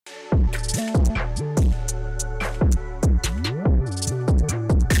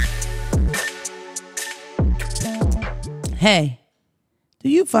Hey, do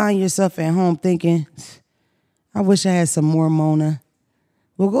you find yourself at home thinking, I wish I had some more Mona?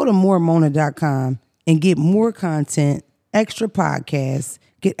 Well, go to moremona.com and get more content, extra podcasts,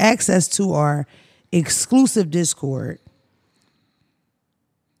 get access to our exclusive Discord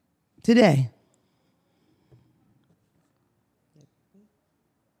today.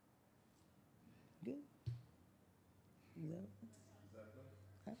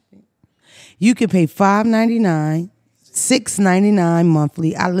 You can pay $5.99, $6.99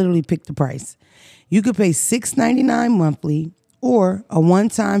 monthly. I literally picked the price. You could pay $6.99 monthly or a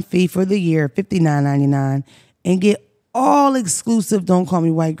one-time fee for the year, $59.99, and get all exclusive Don't Call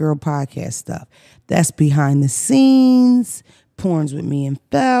Me White Girl podcast stuff. That's behind the scenes, porns with me and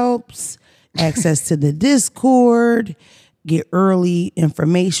Phelps, access to the Discord, get early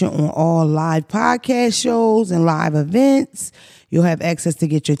information on all live podcast shows and live events. You'll have access to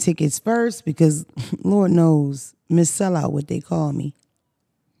get your tickets first because Lord knows, Miss Sellout, what they call me.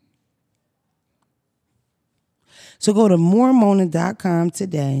 So go to moremona.com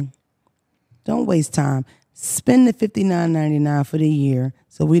today. Don't waste time. Spend the $59.99 for the year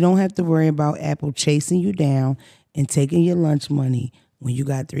so we don't have to worry about Apple chasing you down and taking your lunch money when you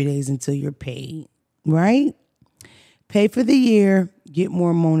got 3 days until you're paid, right? Pay for the year. Get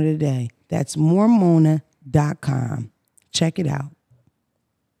More Mona today. That's moremona.com. Check it out.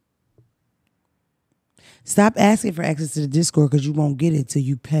 Stop asking for access to the Discord because you won't get it till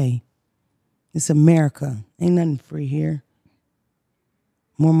you pay. It's America. Ain't nothing free here.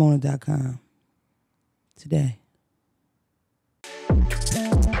 Moremona.com. Today.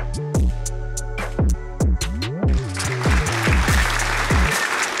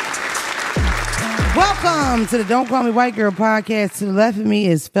 Welcome to the Don't Call Me White Girl podcast. To the left of me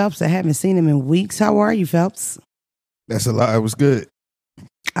is Phelps. I haven't seen him in weeks. How are you, Phelps? That's a lot. It was good.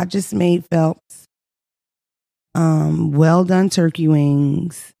 I just made Phelps well done turkey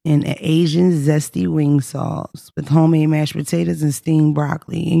wings and an Asian zesty wing sauce with homemade mashed potatoes and steamed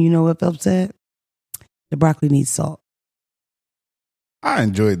broccoli. And you know what Phelps said? The broccoli needs salt. I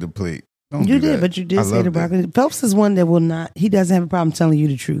enjoyed the plate. You did, but you did say the broccoli. Phelps is one that will not, he doesn't have a problem telling you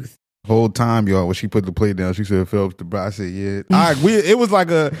the truth. Whole time, y'all, when she put the plate down, she said, Phelps, the broccoli. I said, yeah. It was like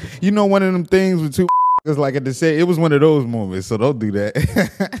one of them things with two. It's like at the same, it was one of those moments, so don't do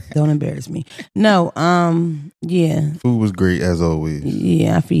that. Don't embarrass me. No, yeah. Food was great as always.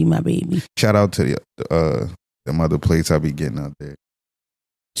 Yeah, I feed my baby. Shout out to the other plates I be getting out there.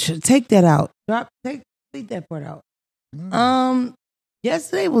 Take that out. Take that part out.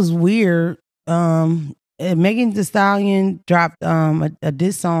 Yesterday was weird. Megan Thee Stallion dropped a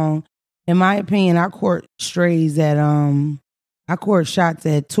diss song. In my opinion, I court strays at I court shots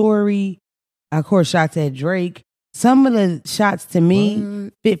at Tory. I court shots at Drake. Some of the shots to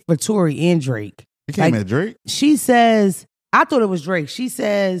me fit for Tory and Drake. It came at Drake? She says, I thought it was Drake. She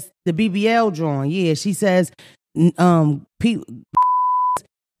says the BBL drawing. Yeah, she says people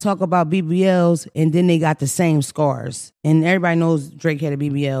talk about BBLs and then they got the same scars. And everybody knows Drake had a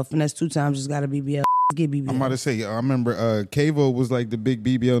BBL. Finesse 2 times just got a BBL. Get BBL. I'm about to say, I remember Kavo was like the big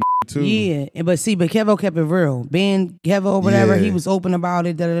BBL too. Yeah, but Kevo kept it real. Ben Kevo, whatever, he was open about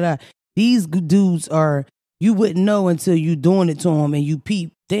it. These dudes are, you wouldn't know until you doing it to them and you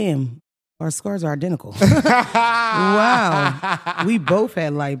peep. Damn, our scars are identical. Wow, we both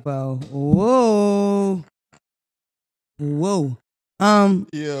had lipo. Whoa.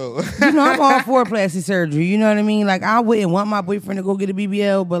 Yo. I'm all for plastic surgery. You know what I mean? Like, I wouldn't want my boyfriend to go get a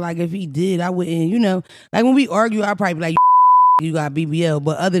BBL, but like if he did, I wouldn't. Like when we argue, I'd probably be like, you got BBL.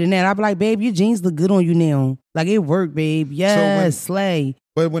 But other than that, I'd be like, babe, your jeans look good on you now. Like it worked, babe. Yes, slay.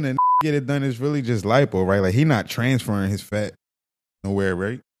 But when a get it done, it's really just lipo, right? Like he not transferring his fat nowhere,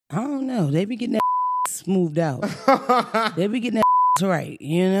 right? I don't know. They be getting that smoothed out. They be getting that right,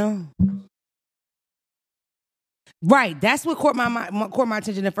 Right. That's what caught my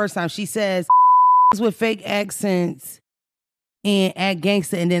attention the first time. She says with fake accents and act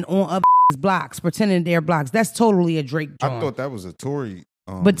gangster and then on other blocks, pretending they're blocks. That's totally a Drake drawing. I thought that was a Tory.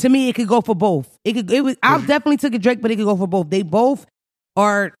 But to me, it could go for both. I definitely took a Drake, but it could go for both. They both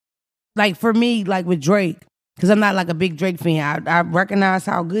are, like, for me, like with Drake, because I'm not like a big Drake fan. I recognize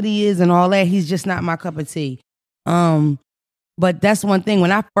how good he is and all that. He's just not my cup of tea. But that's one thing.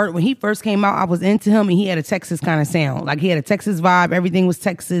 When he first came out, I was into him, and he had a Texas kind of sound. Like he had a Texas vibe. Everything was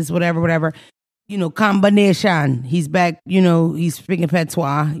Texas, whatever. Combination. He's back. He's speaking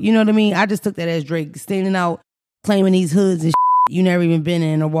patois. You know what I mean? I just took that as Drake standing out, claiming these hoods and you never even been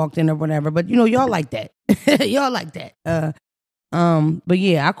in or walked in or whatever. But y'all like that. Y'all like that. But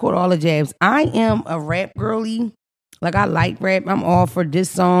yeah, I caught all the jabs. I am a rap girly. Like I like rap. I'm all for diss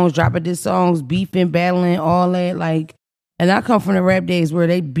songs, dropping diss songs, beefing, battling, all that. Like And I come from the rap days where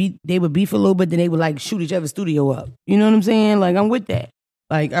they would beef a little bit, then they would like shoot each other's studio up. You know what I'm saying? Like, I'm with that.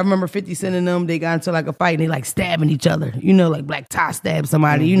 Like, I remember 50 Cent and them, they got into like a fight and they like stabbing each other. You know, like Black Tie stabbed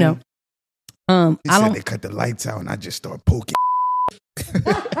somebody, you know. They said they cut the lights out and I just start poking.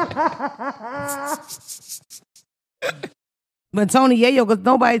 But Tony Yayo, because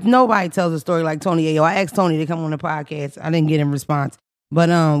nobody tells a story like Tony Yayo. I asked Tony to come on the podcast. I didn't get a response. But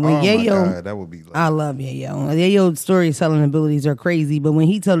when Yayo, my God, that would be I love Yayo. Yayo's storytelling abilities are crazy. But when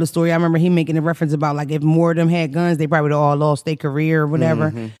he told the story, I remember him making a reference about like if more of them had guns, they probably would all lost their career or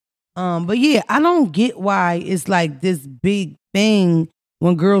whatever. But yeah, I don't get why it's like this big thing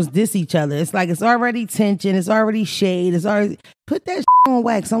when girls diss each other. It's like it's already tension, it's already shade, it's already put that on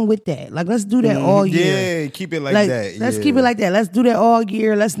wax. I'm with that. Like, let's do that all year. Yeah, keep it like that. Let's keep it like that. Let's do that all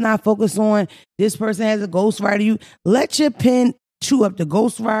year. Let's not focus on this person has a ghostwriter. You let your pen chew up the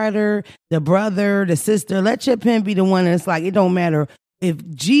ghostwriter, the brother, the sister. Let your pen be the one that's like, it don't matter if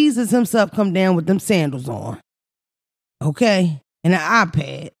Jesus himself come down with them sandals on, okay, and an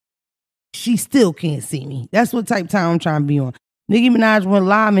iPad, she still can't see me. That's what type of time I'm trying to be on. Nicki Minaj went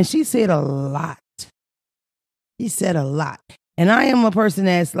live and she said a lot. She said a lot. And I am a person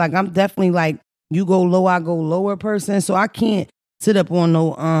that's like, I'm definitely like, you go low, I go lower person. So I can't sit up on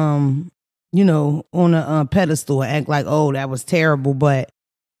no, on a pedestal and act like, oh, that was terrible. But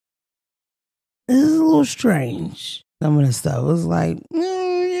this is a little strange. Some of the stuff was like,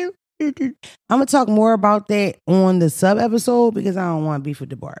 I'm going to talk more about that on the sub episode because I don't want to beef with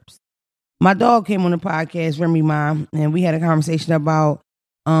the Barbs. My dog came on the podcast, Remy Ma, and we had a conversation about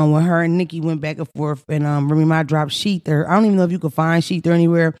when her and Nicki went back and forth, and Remy Ma dropped Sheether. I don't even know if you could find Sheether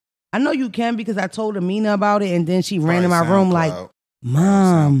anywhere. I know you can because I told Amina about it, and then she ran in my room like,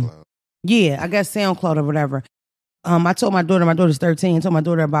 Mom. Yeah, I guess SoundCloud or whatever. I told my daughter's 13, told my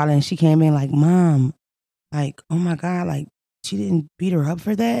daughter about it, and she came in like, Mom, like, oh my God, like, she didn't beat her up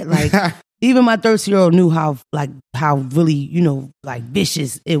for that? Like, even my 13-year-old knew how really, like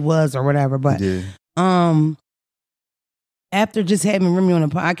vicious it was or whatever. But after just having Remy on the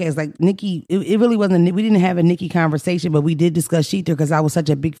podcast, like Nicki, it really wasn't, we didn't have a Nicki conversation, but we did discuss Sheether because I was such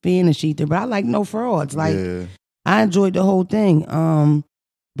a big fan of Sheether. But I like No Frauds. Like, I enjoyed the whole thing.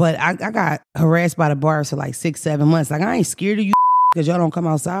 But I got harassed by the bars for like 6-7 months. Like, I ain't scared of you because y'all don't come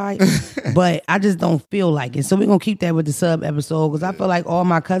outside, but I just don't feel like it. So we're going to keep that with the sub episode because I feel like all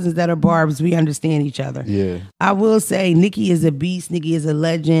my cousins that are Barbs, we understand each other. Yeah. I will say Nicki is a beast. Nicki is a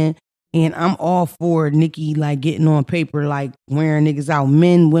legend. And I'm all for Nicki, like, getting on paper, like, wearing niggas out,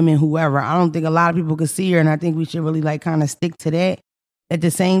 men, women, whoever. I don't think a lot of people could see her, and I think we should really, like, kind of stick to that. At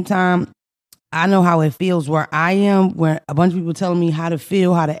the same time, I know how it feels where I am, where a bunch of people telling me how to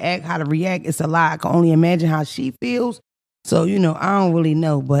feel, how to act, how to react. It's a lot. I can only imagine how she feels. So, I don't really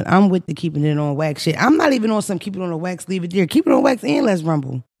know, but I'm with the keeping it on wax shit. I'm not even on some keep it on the wax, leave it there. Keep it on wax and let's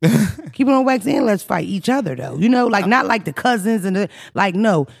rumble. Keep it on wax and let's fight each other, though. Like, not like the cousins and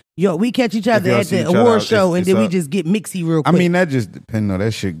no. We catch each other at the award show and then we just get mixy real quick. I mean, that just depends. No,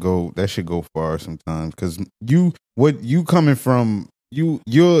 that should go far sometimes because you coming from,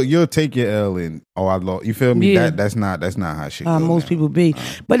 you'll take your L and I lost. You feel me? Yeah. That's not how shit goes. Most people be.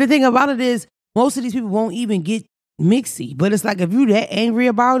 But the thing about it is, most of these people won't even get mixy. But it's like, if you that angry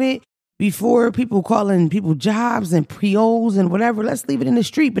about it before people calling people jobs and pre-O's and whatever, let's leave it in the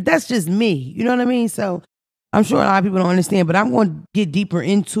street. But that's just me. You know what I mean? So I'm sure a lot of people don't understand, but I'm going to get deeper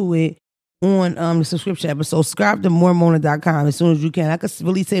into it on the subscription episode. Subscribe to moremona.com as soon as you can. I can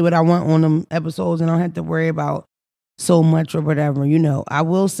really say what I want on them episodes and I don't have to worry about so much or whatever. I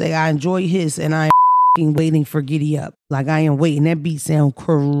will say I enjoy his and I am waiting for Giddy Up. Like, I am waiting. That beat sound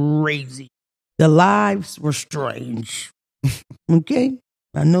crazy. The lives were strange. Okay?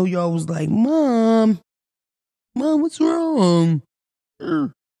 I know y'all was like, Mom, what's wrong?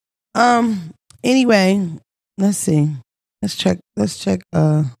 Anyway, let's see. Let's check.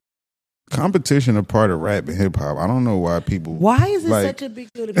 Competition a part of rap and hip hop. I don't know why people. Why is it such a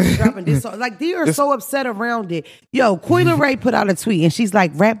big deal to be dropping this song? Like, they are so upset around it. Yo, Coyle Ray put out a tweet and she's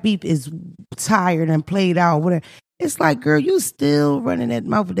like, rap beef is tired and played out. Whatever. It's like, girl, you still running that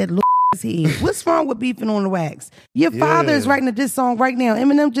mouth with that little head. What's wrong with beefing on the wax? Your father is writing a diss song right now.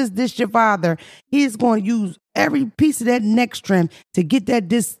 Eminem just dissed your father. He's going to use every piece of that neck trim to get that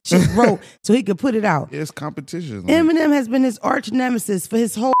diss shit wrote so he could put it out. It's competition. Eminem has been his arch nemesis for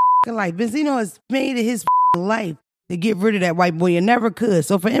his whole life. Benzino has made it his life to get rid of that white boy and never could.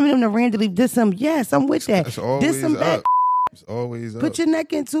 So for Eminem to randomly diss him, yes, I'm with that. Diss him back. It's always Put your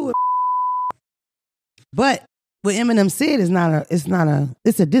neck into it. But what Eminem said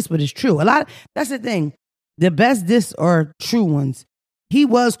it's a diss, but it's true. That's the thing. The best diss are true ones. He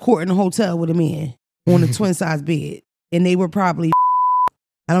was courting a hotel with a man on a twin size bed. and they were probably.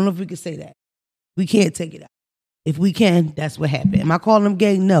 I don't know if we could say that. We can't take it out. If we can, that's what happened. Am I calling him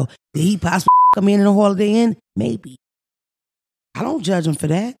gay? No. Did he possibly come in the Holiday Inn? Maybe. I don't judge him for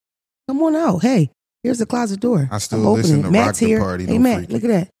that. Come on out. Hey, here's the closet door. I still listen to Matt's Rock here. the Party. Hey, Matt, look at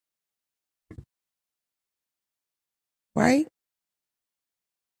that. Right?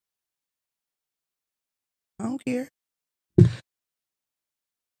 I don't care.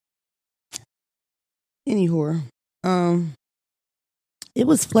 Anywho, it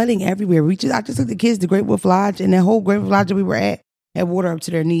was flooding everywhere. I just took the kids to Great Wolf Lodge, and that whole Great Wolf Lodge that we were at had water up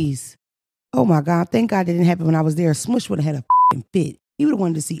to their knees. Oh my God! Thank God it didn't happen when I was there. Smush would have had a fucking fit. He would have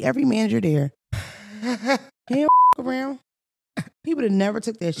wanted to see every manager there. He ain't around. He would have never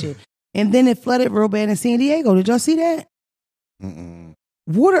took that shit. And then it flooded real bad in San Diego. Did y'all see that? Mm-mm.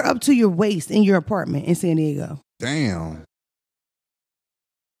 Water up to your waist in your apartment in San Diego. Damn.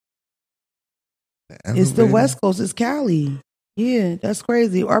 It's the West Coast. It's Cali. Yeah, that's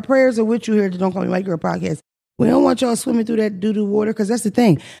crazy. Our prayers are with you here to Don't Call Me My Girl podcast. We don't want y'all swimming through that doo-doo water, because that's the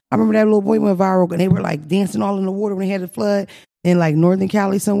thing. I remember that little boy went viral and they were like dancing all in the water when they had the flood in like Northern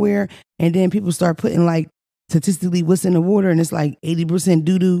Cali somewhere. And then people start putting like statistically what's in the water, and it's like 80%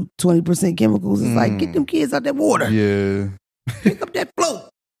 doo-doo, 20% chemicals. It's like, get them kids out that water. Yeah. Pick up that float.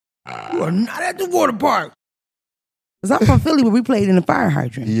 You are not at the water park. Because I'm from Philly where we played in the fire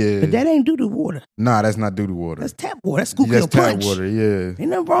hydrant. Yeah. But that ain't doo-doo water. Nah, that's not doo-doo water. That's tap water. That's Schuylkill Punch. Tap water, yeah.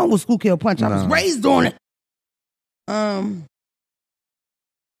 Ain't nothing wrong with Schuylkill Punch. I was raised on it. Let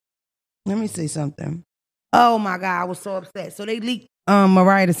me say something. Oh my God, I was so upset. So they leaked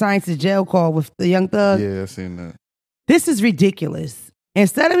Mariah the Science's jail call with the Young Thug. Yeah, I seen that. This is ridiculous.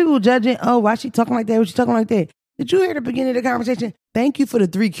 Instead of people judging, oh, why she talking like that? Why she talking like that? Did you hear the beginning of the conversation? Thank you for the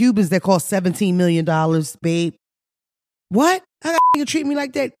 3 Cubans that cost $17 million, babe. What? How got nigga treat me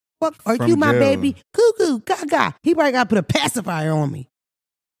like that? Fuck, are From you my jail. baby? Cuckoo, gaga. He probably got to put a pacifier on me.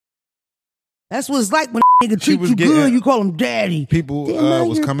 That's what it's like when a nigga treat you good, you call him daddy. People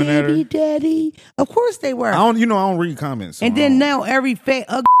was coming at her. Daddy. Of course they were. I don't read comments. So and then now every fat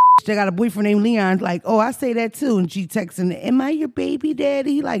ugly that got a boyfriend named Leon, like, oh, I say that too. And she texting, am I your baby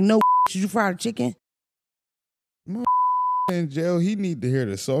daddy? He like, no, should you fry the chicken? In jail, he need to hear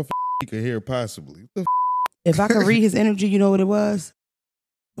the soft he could hear possibly. If I could read his energy, you know what it was?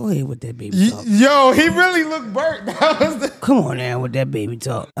 Go ahead with that baby talk. Yo, he really looked burnt. Come on now with that baby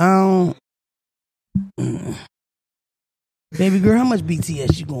talk. Baby girl, how much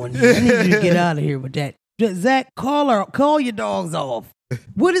BTS you going to need? I need you to get out of here with that. Zack, call your dogs off.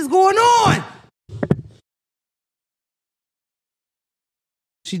 What is going on?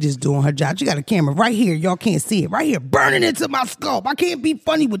 She just doing her job. She got a camera right here. Y'all can't see it. Right here, burning into my scalp. I can't be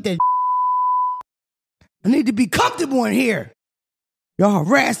funny with that. I need to be comfortable in here. Y'all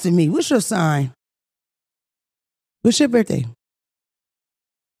harassing me. What's your sign? What's your birthday?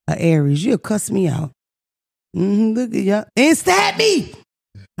 Aries. You'll cuss me out. Look at y'all. And stab me.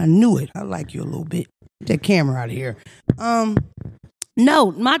 I knew it. I like you a little bit. Get that camera out of here.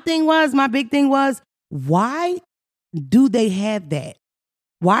 No, my big thing was, why do they have that?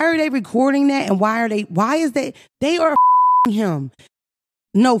 Why are they recording that? And they are him.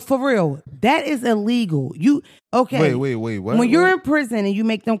 No, for real. That is illegal. Okay. Wait, what? When you're in prison and you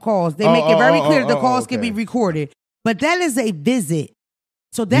make them calls, they make it very clear that the calls can be recorded. But that is a visit.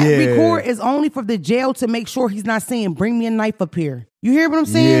 So that record is only for the jail to make sure he's not saying, bring me a knife up here. You hear what I'm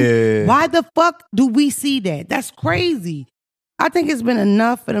saying? Yeah. Why the fuck do we see that? That's crazy. I think it's been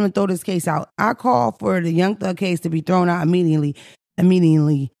enough for them to throw this case out. I call for the Young Thug case to be thrown out immediately.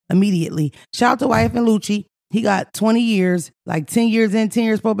 Shout out to Wife and Lucci. He got 20 years, like 10 years in, 10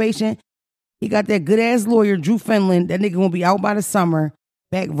 years probation. He got that good-ass lawyer, Drew Finland. That nigga gonna be out by the summer,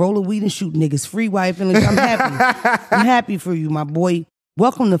 back rolling weed and shooting niggas. Free Wife and Lucci. I'm happy. I'm happy for you, my boy.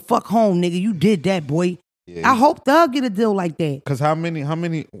 Welcome to fuck home, nigga. You did that, boy. Yeah. I hope Thug get a deal like that. Cause how long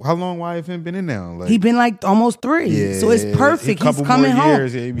YFN been in now? Like, he been like almost 3. Yeah, so it's perfect. He's coming home.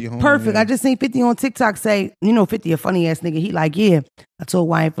 He be home. Perfect. Yeah. I just seen 50 on TikTok say, 50 a funny ass nigga. He like, yeah, I told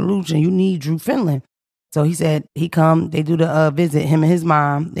Wyatt Falucci, you need Drew Finland. So he said he come, they do the visit, him and his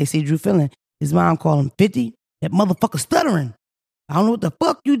mom. They see Drew Finland. His mom call him 50. That motherfucker stuttering. I don't know what the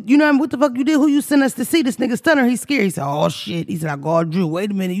fuck what the fuck you did? Who you sent us to see? This nigga stuttering. He's scared. He said, oh shit. He said, I called Drew.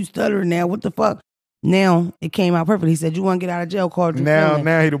 Wait a minute, you stuttering now. What the fuck? Now it came out perfect. He said, you want to get out of jail, call Drew Finland.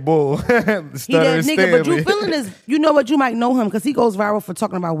 Now he the bull. He that nigga, but Drew Finland is, you know what, you might know him because he goes viral for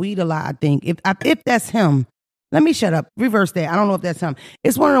talking about weed a lot, I think. If that's him, let me shut up. Reverse that. I don't know if that's him.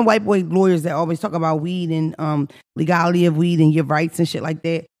 It's one of the white boy lawyers that always talk about weed and legality of weed and your rights and shit like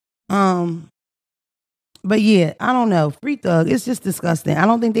that. But yeah, I don't know. Free Thug, it's just disgusting. I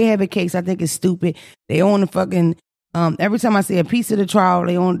don't think they have a case. I think it's stupid. They own the fucking Every time I see a piece of the trial,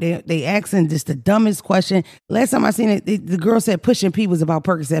 they asking just the dumbest question. Last time I seen it, the girl said Pushin' P was about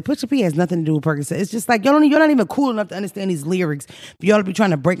Percocet. Pushin' P has nothing to do with Percocet. It's just like you're not even cool enough to understand these lyrics for y'all to be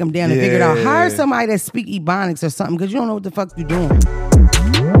trying to break them down and figure it out. Hire somebody that speak Ebonics or something because you don't know what the fuck you're doing.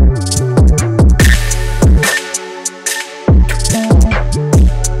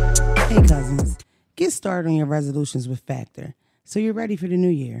 Hey cousins, get started on your resolutions with Factor so you're ready for the new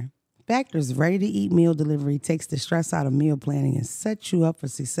year. Factor's ready-to-eat meal delivery takes the stress out of meal planning and sets you up for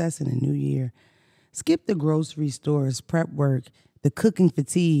success in the new year. Skip the grocery stores, prep work, the cooking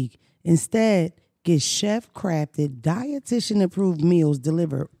fatigue. Instead, get chef-crafted, dietitian-approved meals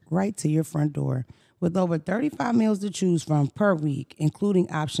delivered right to your front door. With over 35 meals to choose from per week,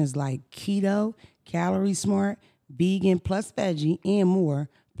 including options like keto, calorie smart, vegan plus veggie, and more,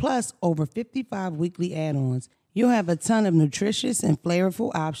 plus over 55 weekly add-ons, you'll have a ton of nutritious and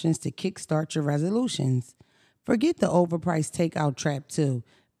flavorful options to kickstart your resolutions. Forget the overpriced takeout trap, too.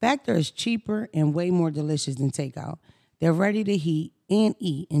 Factor is cheaper and way more delicious than takeout. They're ready to heat and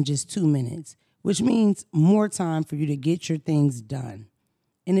eat in just 2 minutes, which means more time for you to get your things done.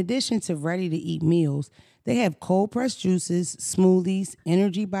 In addition to ready-to-eat meals, they have cold-pressed juices, smoothies,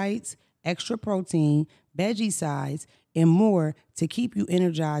 energy bites, extra protein, veggie sides, and more to keep you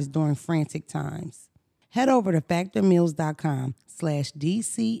energized during frantic times. Head over to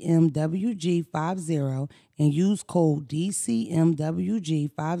factormeals.com/DCMWG50 and use code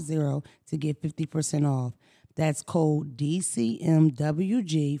DCMWG50 to get 50% off. That's code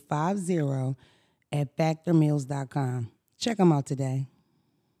DCMWG50 at factormeals.com. Check them out today.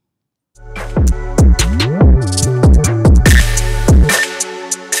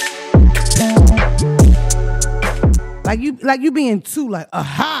 Like you being too like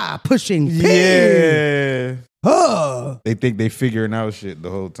pushing P. Yeah. Huh. They think they figuring out shit the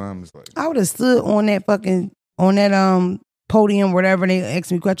whole time. It's like I would have stood on that podium, whatever they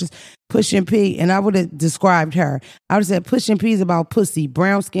asked me questions, Pushin' P, and I would have described her. I would have said Pushin' P is about pussy,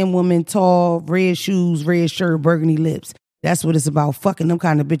 brown skinned woman, tall, red shoes, red shirt, burgundy lips. That's what it's about. Fucking them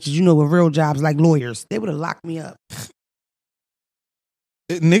kind of bitches, you know, with real jobs like lawyers. They would have locked me up.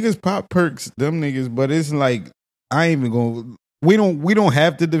 Niggas pop perks, them niggas, but it's like I ain't even gonna. We don't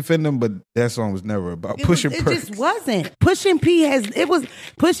have to defend them, but that song was never about pushing perks. It just wasn't. Pushin' P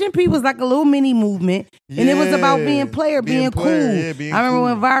was like a little mini movement, and it was about being player, being cool. Yeah, I remember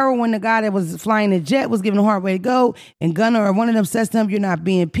when viral when the guy that was flying the jet was giving a hard way to go, and Gunna or one of them says to him, "You're not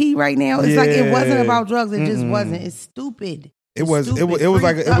being P right now." It's like it wasn't about drugs. It just wasn't. It's stupid. It was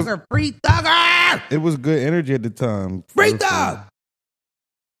like free thugger. It was good energy at the time. Free thug.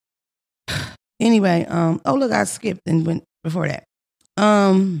 Anyway, oh look, I skipped and went before that.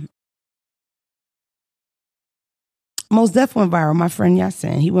 Most Def went viral. My friend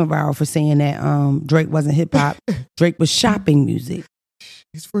Yasin, he went viral for saying that Drake wasn't hip hop. Drake was shopping music.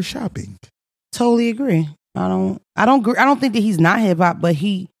 He's for shopping. Totally agree. I don't think that he's not hip hop, but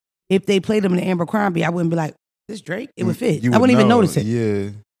if they played him in the Abercrombie, I wouldn't be like, this Drake? It would fit. I wouldn't even notice it.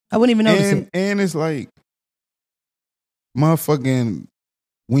 Yeah. I wouldn't even notice it. And it's like motherfucking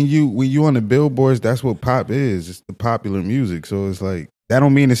when you on the billboards, that's what pop is. It's the popular music. So it's like that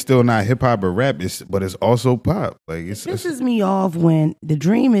don't mean it's still not hip hop or rap, but it's also pop. Like it pisses me off when the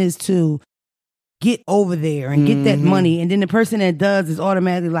dream is to get over there and get that money, and then the person that does is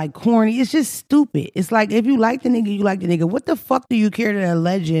automatically like corny. It's just stupid. It's like if you like the nigga, you like the nigga. What the fuck do you care that a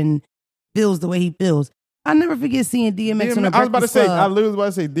legend feels the way he feels? I never forget seeing DMX on the Breakfast Club. I literally was about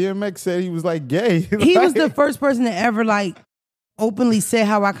to say DMX said he was like gay. He was the first person to ever like openly said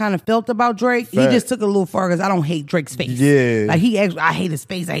how I kind of felt about Drake. Fact. He just took it a little far because I don't hate Drake's face. Yeah. Like I hate his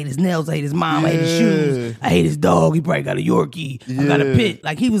face, I hate his nails, I hate his mom, I hate his shoes, I hate his dog. He probably got a Yorkie. I got a pit.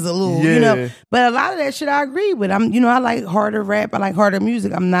 Like he was a little, you know. But a lot of that shit I agree with. I like harder rap, I like harder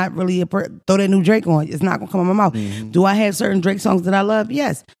music. I'm not really throw that new Drake on. It's not gonna come out my mouth. Do I have certain Drake songs that I love?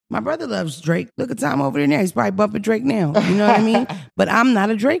 Yes. My brother loves Drake. Look at Tom over there now. He's probably bumping Drake now. You know what I mean? But I'm not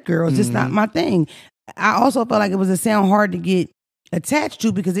a Drake girl. It's just not my thing. I also felt like it was a sound hard to get attached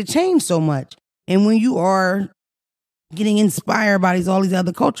to because it changed so much. And when you are getting inspired by all these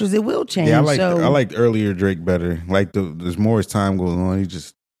other cultures, it will change. Yeah, I liked earlier Drake better. Like there's more as time goes on, he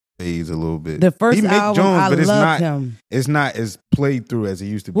just fades a little bit. The first album, I loved him. It's not as played through as it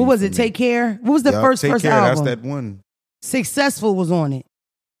used to be. What was it? Take Care? What was the first album? That's that one. Successful was on it.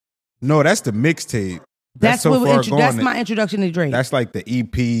 No, that's the mixtape. That's my introduction to Drake. That's like the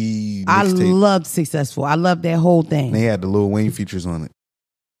EP mixtape. I loved Successful. I loved that whole thing. They had the Lil Wayne features on it.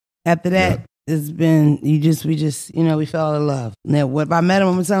 After that, it's been we fell in love. Now, if I met him,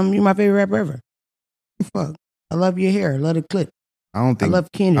 I'm gonna tell him you're my favorite rapper ever. Fuck, I love your hair. I love the clip. I love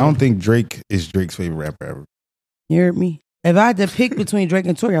Kendrick. I don't think Drake is Drake's favorite rapper ever. You heard me? If I had to pick between Drake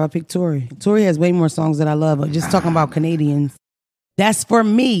and Tory, I would pick Tory. Tory has way more songs that I love. Just talking about Canadians. That's for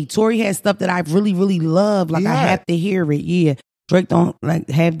me. Tory has stuff that I really, really love. Like, I have to hear it. Yeah. Drake don't like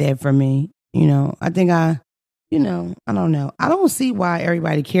have that for me. You know, I think I don't know. I don't see why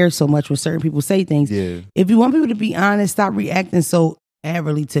everybody cares so much when certain people say things. Yeah. If you want people to be honest, stop reacting so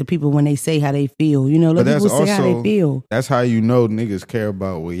averly to people when they say how they feel. You know, let people say how they feel. That's how you know niggas care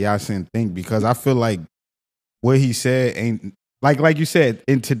about what Yasin think, because I feel like what he said ain't like you said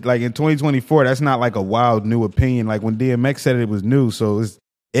in 2024. That's not like a wild new opinion. Like when DMX said it was new, so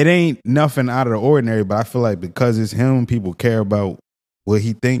it ain't nothing out of the ordinary. But I feel like because it's him, people care about what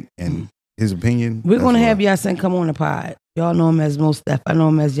he think and his opinion. We're gonna have Yasin come on the pod. Y'all know him as Most Def. I know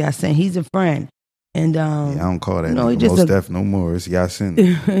him as Yasin. He's a friend. And I don't call that Most Def no more. It's Yasin.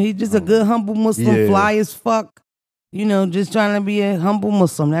 He's just a good humble Muslim, fly as fuck. You know, just trying to be a humble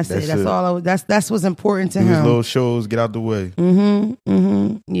Muslim. That's it. That's all. That's what's important to him. His little shows, get out the way.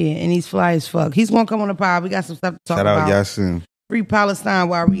 Yeah, and he's fly as fuck. He's gonna come on the pod. We got some stuff to talk about. Shout out Yasin. Free Palestine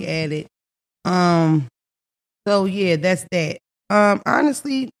while we at it. So yeah, that's that.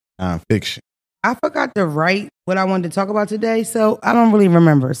 Honestly, fiction. I forgot to write what I wanted to talk about today, so I don't really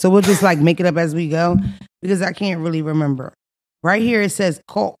remember. So we'll just like make it up as we go because I can't really remember. Right here it says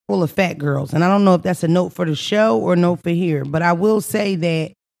cult full of fat girls, and I don't know if that's a note for the show or a note for here, but I will say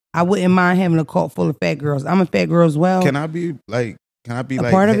that I wouldn't mind having a cult full of fat girls. I'm a fat girl as well. Can I be a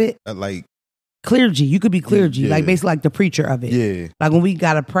part of it? Like clergy. You could be clergy, like basically like the preacher of it. Yeah. Like when we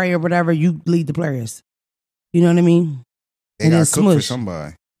gotta pray or whatever, you lead the prayers. You know what I mean? They gotta cook for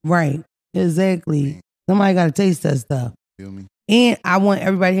somebody. Right. Exactly. Somebody gotta taste that stuff. Feel me? And I want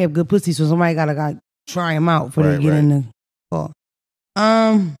everybody to have good pussy, so somebody gotta try them out before they get in the call.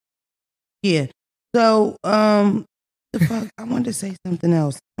 Yeah. So the fuck, I wanted to say something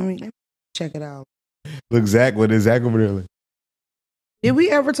else. I mean, let me check it out. Look, Zack, what is Zack over there? Did we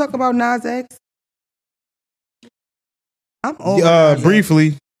ever talk about Nas X? I'm over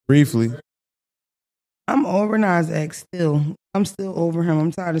briefly. I'm over Nas X still. I'm still over him.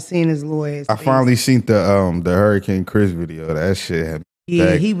 I'm tired of seeing his lawyers. I finally seen the Hurricane Chris video. That shit had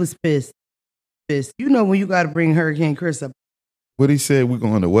he was pissed. You know when you got to bring Hurricane Chris up. What he said? We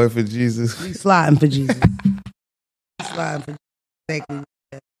going to what for Jesus? We sliding for Jesus. Sliding for Jesus. Exactly.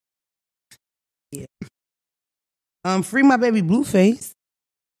 Yeah. Free my baby Blueface.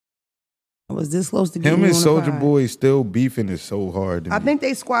 I was this close to getting him and Soulja Boy still beefing is so hard. I think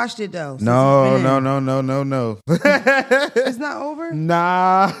they squashed it though. No. It's not over?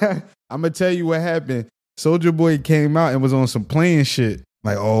 Nah. I'm gonna tell you what happened. Soulja Boy came out and was on some playing shit.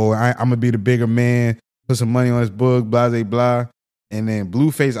 Like, I'm gonna be the bigger man, put some money on his book, blah, blah, blah. And then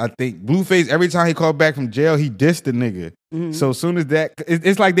Blueface, every time he called back from jail, he dissed the nigga. Mm-hmm. So as soon as that,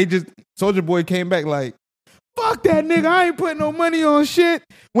 it's like Soulja Boy came back like, fuck that nigga, I ain't putting no money on shit.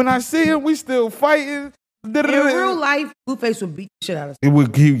 When I see him, we still fighting. In real life, Blueface would beat the shit out of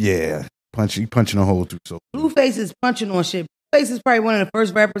punching a hole through. So Blueface is punching on shit. Blueface is probably one of the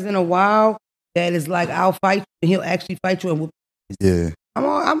first rappers in a while that is like, I'll fight you, and he'll actually fight you. Yeah. I'm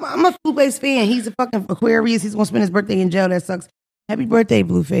a Blueface fan. He's a fucking Aquarius. He's gonna spend his birthday in jail. That sucks. Happy birthday,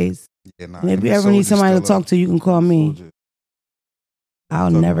 Blueface. Yeah, and if you ever need somebody to talk to, you can call me. I'll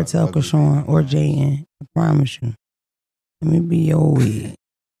never tell Kashawn or J.N. I promise you. Let me be your weed.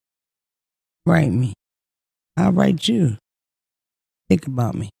 Write me. I'll write you. Think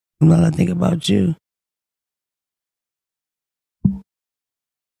about me. While I think about you. I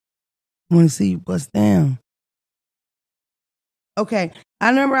want to see you bust down. Okay. I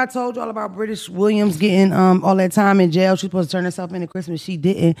remember I told y'all about British Williams getting all that time in jail. She was supposed to turn herself into Christmas. She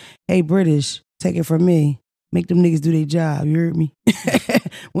didn't. Hey, British, take it from me. Make them niggas do their job. You heard me?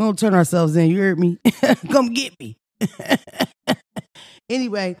 We don't turn ourselves in. You heard me? Come get me.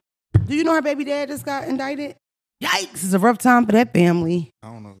 Anyway, do you know her baby dad just got indicted? Yikes. It's a rough time for that family. I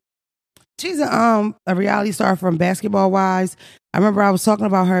don't know. She's a reality star from Basketball Wives. I remember I was talking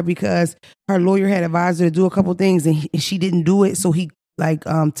about her because her lawyer had advised her to do a couple things and she didn't do it. So he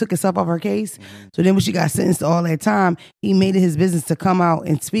took himself off her case. Mm-hmm. So then when she got sentenced to all that time, he made it his business to come out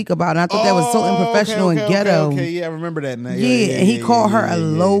and speak about it. And I thought that was so unprofessional and ghetto. Okay, yeah, I remember that now. Yeah, and he called her a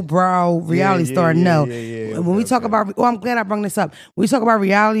lowbrow reality star. No. When we talk about, I'm glad I brought this up. When we talk about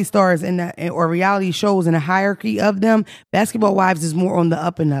reality stars or reality shows and the hierarchy of them, Basketball Wives is more on the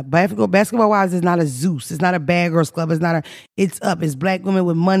up and up. Basketball Wives is not a Zeus. It's not a bad girls club. It's up. It's black women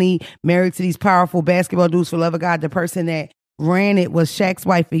with money married to these powerful basketball dudes for love of God. The person that ran it was Shaq's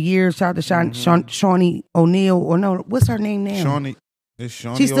wife for years. Shout out to Shawnee O'Neal. Or no, what's her name now? Shawnee.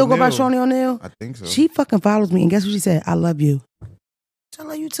 She still go by Shawnee O'Neal? I think so. She fucking follows me. And guess what she said? I love you. I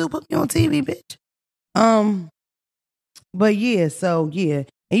love you too. Put me on TV, bitch. But yeah, so yeah.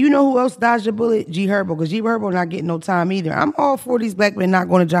 And you know who else dodged a bullet? G Herbo, because G Herbo not getting no time either. I'm all for these black men not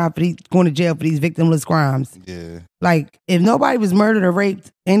going to jail for these victimless crimes. Yeah. Like, if nobody was murdered or raped,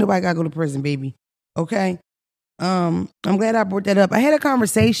 ain't nobody gotta go to prison, baby. Okay? I'm glad I brought that up. I had a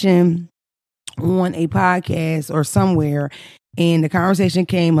conversation on a podcast or somewhere, and the conversation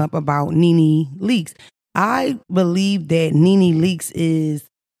came up about Nene Leakes. I believe that Nene Leakes is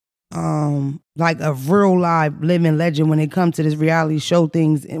like a real live living legend when it comes to this reality show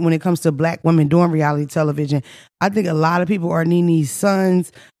things, and when it comes to black women doing reality television. I think a lot of people are Nene's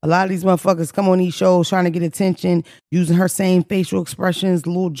sons. A lot of these motherfuckers come on these shows trying to get attention, using her same facial expressions,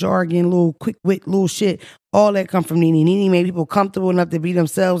 little jargon, little quick wit, little shit. All that come from Nene. Nene made people comfortable enough to be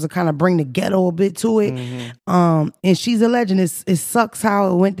themselves and kind of bring the ghetto a bit to it. Mm-hmm. And she's a legend. It sucks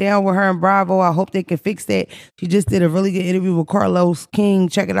how it went down with her and Bravo. I hope they can fix that. She just did a really good interview with Carlos King.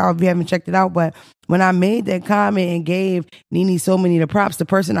 Check it out if you haven't checked it out. But when I made that comment and gave Nene so many of the props, the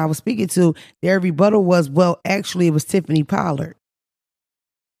person I was speaking to, their rebuttal was, well, actually, it was Tiffany Pollard.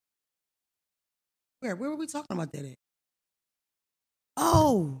 Where were we talking about that at?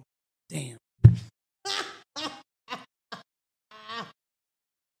 Oh, damn.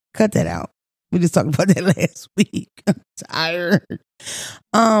 Cut that out. We just talked about that last week. I'm tired.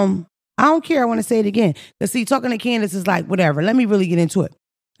 I don't care. I want to say it again. Because see, talking to Candace is like, whatever. Let me really get into it.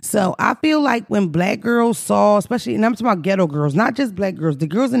 So I feel like when black girls saw, especially, and I'm talking about ghetto girls, not just black girls, the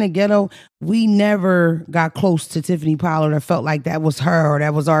girls in the ghetto, we never got close to Tiffany Pollard or felt like that was her or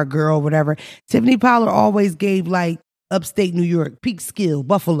that was our girl or whatever. Tiffany Pollard always gave like upstate New York, Peekskill,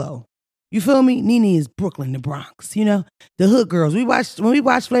 Buffalo. You feel me? Nene is Brooklyn, the Bronx, you know? The hood girls. When we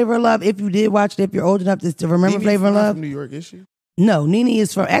watched Flavor of Love, if you did watch it, if you're old enough to remember Nene's Flavor of Love. From New York, is she? No, Nene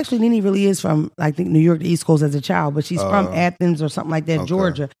really is from, I think, New York, the East Coast as a child, but she's from Athens or something like that, okay.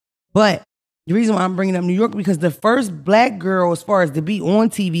 Georgia. But the reason why I'm bringing up New York, because the first black girl, as far as to be on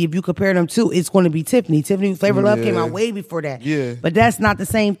TV, if you compare them to, it's going to be Tiffany. Tiffany Flavor of Love came out way before that. Yeah. But that's not the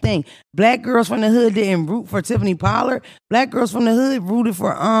same thing. Black girls from the hood didn't root for Tiffany Pollard. Black girls from the hood rooted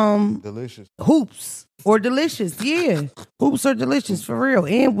for Delicious. Hoops or Delicious. Yeah. Hoops or Delicious for real.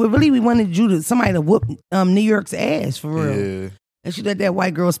 And we wanted somebody to whoop New York's ass for real. Yeah. And she let that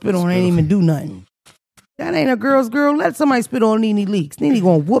white girl spit on her and ain't even do nothing. That ain't a girl's girl. Let somebody spit on Nene Leakes. Nene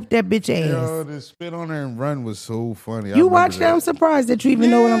gonna whoop that bitch ass. Yo, the spit on her and run was so funny. You watched that? I'm surprised that you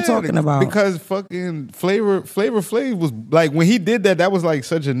even know what I'm talking about. Because fucking Flavor Flav was like, when he did that, that was like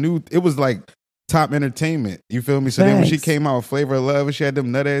such a new, it was like top entertainment. You feel me? So then when she came out with Flavor of Love, and she had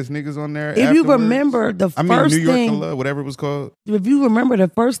them nut ass niggas on there. If you remember New York of Love, whatever it was called. If you remember, the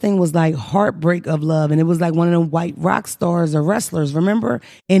first thing was like Heartbreak of Love, and it was like one of them white rock stars or wrestlers, remember?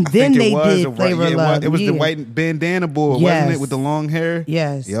 And then they did Flavor of Love. It was the white bandana boy, wasn't it? With the long hair?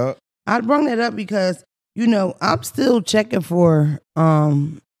 Yes. Yep. I brought that up because, you know, I'm still checking for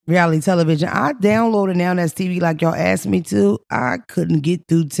reality television. I downloaded Now That's TV like y'all asked me to. I couldn't get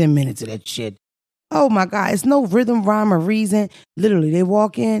through 10 minutes of that shit. Oh my God, it's no rhythm, rhyme, or reason. Literally, they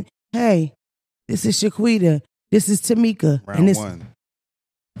walk in, hey, this is Shaquita, this is Tamika. Round and one.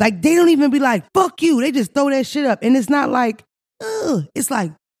 Like, they don't even be like, fuck you. They just throw that shit up. And it's not like, ugh. It's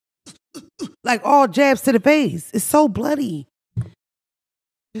like all jabs to the face. It's so bloody.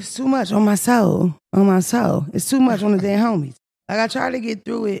 It's too much on my soul. It's too much on the damn homies. Like, I try to get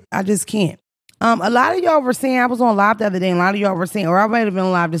through it. I just can't. A lot of y'all were saying, I was on live the other day, and a lot of y'all were saying, or I might have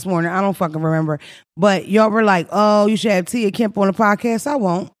been live this morning, I don't fucking remember. But y'all were like, oh, you should have Tia Kemp on the podcast. I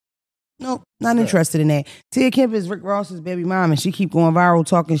won't. Nope, not interested in that. Tia Kemp is Rick Ross's baby mom, and she keep going viral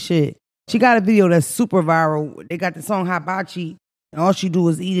talking shit. She got a video that's super viral. They got the song Hibachi, and all she do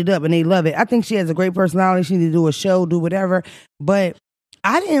is eat it up, and they love it. I think she has a great personality. She need to do a show, do whatever. But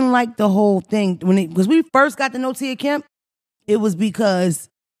I didn't like the whole thing. Because we first got to know Tia Kemp, it was because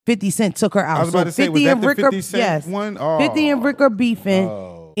 50 Cent took her out. I was about to say, was that the 50 Cent one? Oh. 50 and Rick are beefing.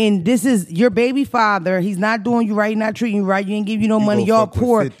 Oh. And this is your baby father. He's not doing you right. He's not treating you right. You ain't give you no money. Y'all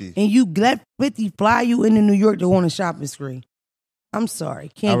poor. And you let 50 fly you into New York to go on a shopping spree. I'm sorry.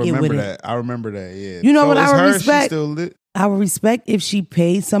 Can't get with it. I remember that, yeah. You know what I would respect? Still lit? I would respect if she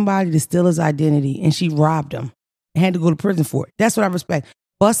paid somebody to steal his identity and she robbed him and had to go to prison for it. That's what I respect.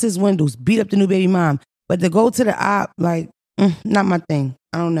 Bust his windows, beat up the new baby mom. But to go to the op, like, not my thing.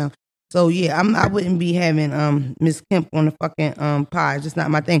 I don't know. So yeah, I wouldn't be having Miss Kemp on the fucking pod. It's just not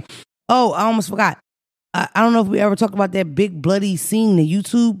my thing. Oh, I almost forgot. I don't know if we ever talked about that big bloody scene. The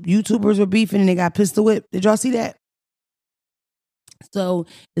YouTubers were beefing and they got pistol whipped. Did y'all see that? So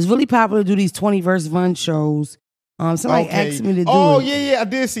it's really popular to do these 20-verse run shows. Somebody asked me to do it. Oh yeah, I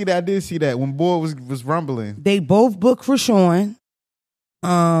did see that when Boy was rumbling. They both booked for Sean.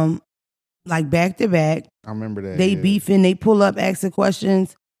 like back to back. I remember that. They beefing, they pull up, asking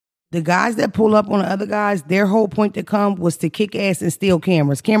questions. The guys that pull up on the other guys, their whole point to come was to kick ass and steal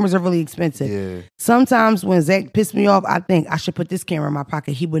cameras. Cameras are really expensive. Yeah. Sometimes when Zack pissed me off, I think I should put this camera in my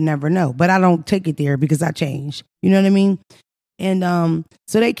pocket. He would never know. But I don't take it there because I changed. You know what I mean? And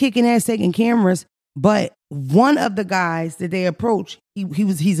so they kicking ass, taking cameras. But one of the guys that they approached,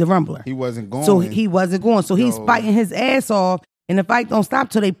 he's a rumbler. He wasn't going. So he wasn't going. So he's fighting his ass off. And the fight don't stop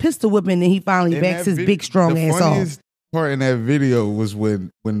till they pistol whip him, and then he finally backs his big strong ass off. Part in that video was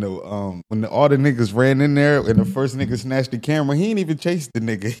when all the niggas ran in there and the first nigga snatched the camera. He ain't even chased the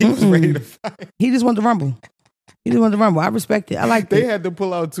nigga. He was ready to fight. He just wanted to rumble. I respect it. I like They had to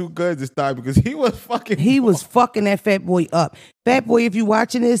pull out 2 guns this time because he was fucking. He was fucking that fat boy up. Fat boy, if you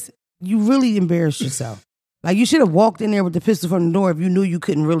watching this, you really embarrassed yourself. Like, you should have walked in there with the pistol from the door if you knew you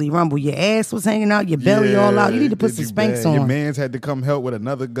couldn't really rumble. Your ass was hanging out, your belly all out. You need to put some Spanx on. Your mans had to come help with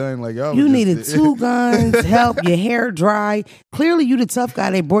another gun. Like, y'all. You needed 2 guns, help, your hair dry. Clearly, you the tough guy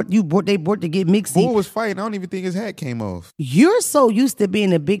they brought to get mixy. Boy was fighting. I don't even think his hat came off. You're so used to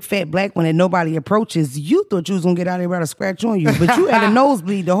being a big fat black one that nobody approaches. You thought you was going to get out of there without a scratch on you. But you had a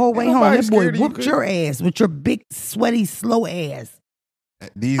nosebleed the whole way home. That boy whooped your ass with your big, sweaty, slow ass.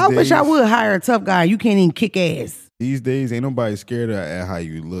 I wish I would hire a tough guy. You can't even kick ass. These days, ain't nobody scared at how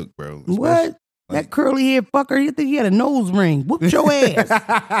you look, bro. What? That curly haired fucker, you think he had a nose ring. Whooped your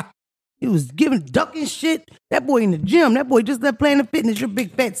ass. He was ducking shit. That boy in the gym. That boy just left Planet Fitness. Your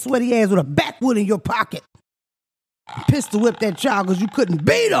big fat sweaty ass with a backwood in your pocket. Pistol whipped that child because you couldn't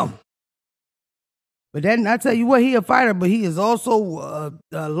beat him. But then I tell you what, he a fighter, but he is also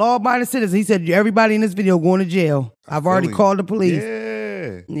a law-abiding citizen. He said everybody in this video going to jail. I've already called the police.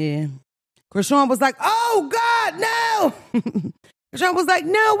 Yeah. Krishan was like, oh, God, no. Krishan was like,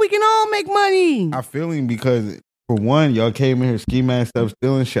 no, we can all make money. I feel him because, for one, y'all came in here ski mask up,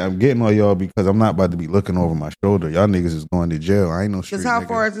 stealing shit. I'm getting on y'all because I'm not about to be looking over my shoulder. Y'all niggas is going to jail. I ain't no street Because how nigga.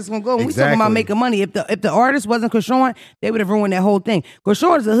 far is this going to go? We talking about making money. If the artist wasn't Krishan, they would have ruined that whole thing.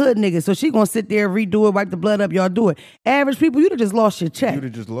 Krishan is a hood nigga, so she going to sit there, redo it, wipe the blood up, y'all do it. Average people, you'd have just lost your check. You'd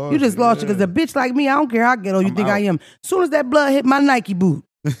have just lost. You just lost it because a bitch like me, I don't care how ghetto you think I am. As soon as that blood hit my Nike boot,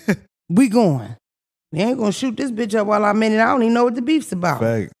 we going. They ain't gonna shoot this bitch up while I'm in it. I don't even know what the beef's about.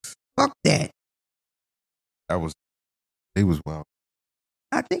 Facts. Fuck that. It was wild.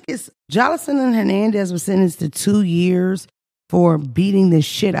 I think it's Jolison and Hernandez was sentenced to 2 years for beating the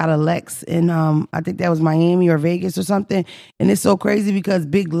shit out of Lex in I think that was Miami or Vegas or something. And it's so crazy because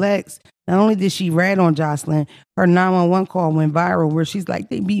Big Lex, not only did she rat on Jocelyn, her 911 call went viral where she's like,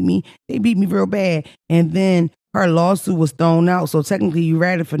 they beat me real bad. And then her lawsuit was thrown out. So technically you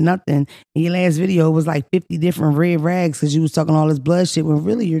ratted for nothing. And your last video was like 50 different red rags because you was talking all this blood shit when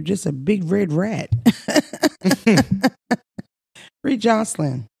really you're just a big red rat. Free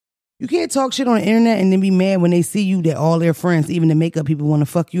Jocelyn. You can't talk shit on the internet and then be mad when they see you that all their friends, even the makeup people, want to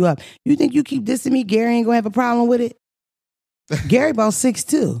fuck you up. You think you keep dissing me, Gary ain't gonna have a problem with it? Gary about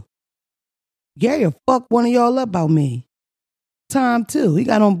 6'2". Gary will fuck one of y'all up about me. Tom too. He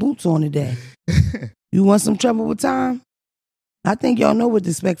got on boots on today. You want some trouble with Tom? I think y'all know what to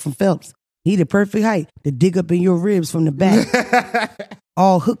expect from Phelps. He the perfect height to dig up in your ribs from the back.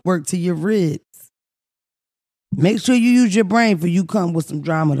 All hook work to your ribs. Make sure you use your brain for you come with some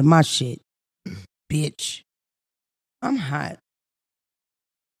drama to my shit. Bitch. I'm hot.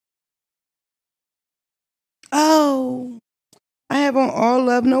 Oh, I have on All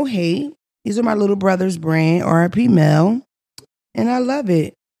Love, No Hate. These are my little brother's brand, R.I.P. Mel. And I love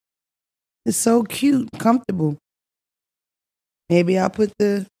it. It's so cute, comfortable. Maybe I'll put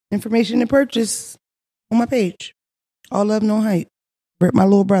the information to purchase on my page. All Love, No Hate. My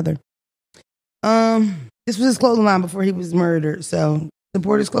little brother. This was his clothing line before he was murdered. So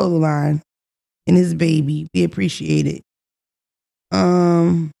support his clothing line and his baby. We appreciate it.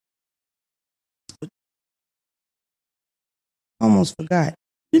 Almost forgot.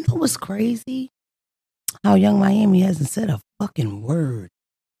 You know what's crazy? How Young Miami hasn't said a fucking word.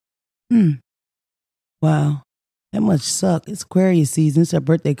 Wow. That must suck. It's Aquarius season. It's her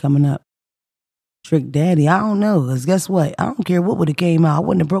birthday coming up. Trick Daddy. I don't know. Because guess what? I don't care what would have came out. I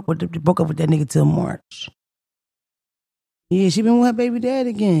wouldn't have broke up with that nigga till March. Yeah, she been with her baby dad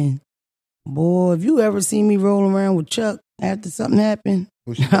again. Boy, if you ever see me rolling around with Chuck after something happened,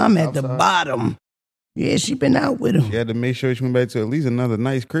 I'm at the bottom. Yeah, she been out with him. She had to make sure she went back to at least another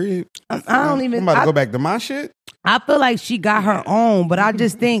nice crib. I don't even... I'm about to go back to my shit. I feel like she got her own, but I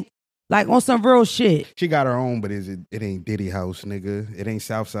just think, like, on some real shit. She got her own, but it ain't Diddy house, nigga. It ain't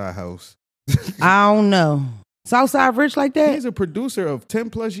Southside house. I don't know. Southside rich like that? He's a producer of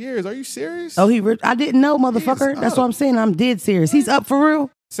 10 plus years. Are you serious? Oh, he rich? I didn't know, motherfucker. That's what I'm saying. I'm dead serious. He's up for real?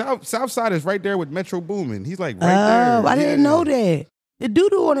 South Side is right there with Metro Boomin. He's like right there. Oh, I didn't know that. The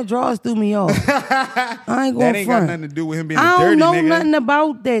doo-doo on the drawers threw me off. I ain't going That ain't got nothing to do with him being a dirty nigga. I don't know nothing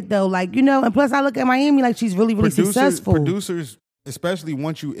about that, though. Like, you know, and plus I look at Miami like she's really, really successful. Producers, especially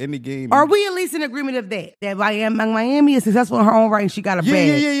once you in the game. Are we at least in agreement of that? That Miami is successful in her own right and she got a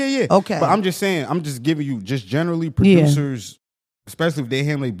bag? Yeah. Okay. But I'm just saying, I'm just giving you, just generally producers, especially if they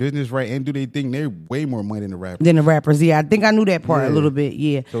handle their business right and do their thing, they're way more money than the rappers. Yeah. I think I knew that part a little bit,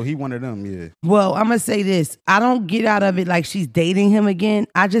 yeah. So he one of them, yeah. Well, I'm going to say this. I don't get out of it like she's dating him again.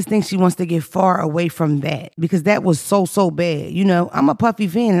 I just think she wants to get far away from that because that was so bad. You know, I'm a Puffy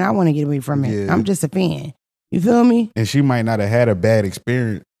fan and I want to get away from it. Yeah. I'm just a fan. You feel me? And she might not have had a bad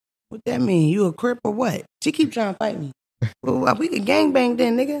experience. What that mean? You a crip or what? She keep trying to fight me. Well, we could gangbang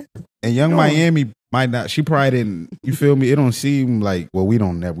then, nigga. And Young Miami might not. She probably didn't. You feel me? It don't seem like. Well, we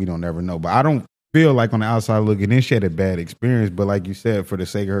don't never know. But I don't feel like on the outside looking in, she had a bad experience. But like you said, for the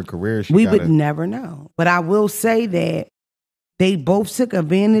sake of her career, we would never know. But I will say that they both took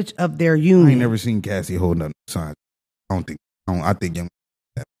advantage of their union. I ain't never seen Cassie holding up signs. I think Young.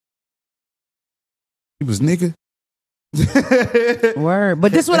 He was nigga. Word.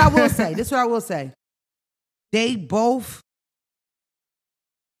 But this is what I will say. They both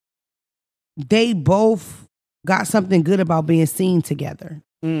got something good about being seen together.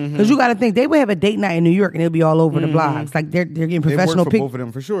 Because you got to think, they would have a date night in New York and it'll be all over the blogs. Like they're getting professional pictures. Both of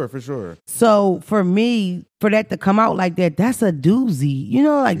them, for sure. So for me, for that to come out like that, that's a doozy. You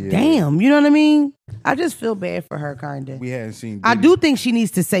know, like, damn. You know what I mean? I just feel bad for her, kind of. We hadn't seen Diddy. I do think she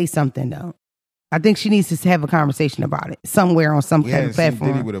needs to say something, though. I think she needs to have a conversation about it somewhere on some kind of platform.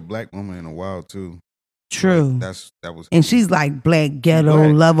 Seen Diddy with a black woman in a while too. True. Like, that was. And she's like black,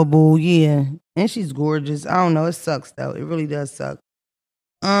 ghetto, lovable, yeah. And she's gorgeous. I don't know. It sucks though. It really does suck.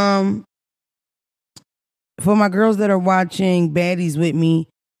 For my girls that are watching Baddies with me,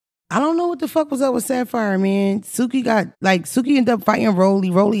 I don't know what the fuck was up with Sapphire, man. Suki ended up fighting Rolly.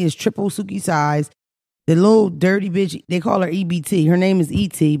 Rolly is triple Suki size. The little dirty bitch, they call her EBT. Her name is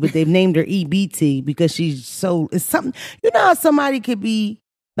ET, but they've named her EBT because it's something, you know how somebody could be,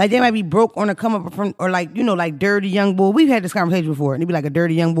 like they might be broke on a come up from, or like, you know, like dirty young boy. We've had this conversation before, and he'd be like a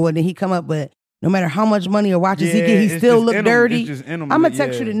dirty young boy, and then he come up, but no matter how much money or watches he get, he still look dirty. I'm going to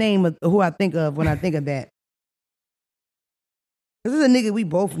text you the name of who I think of when I think of that. This is a nigga we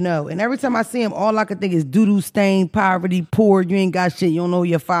both know, and every time I see him, all I can think is doo-doo stain, poverty, poor, you ain't got shit, you don't know who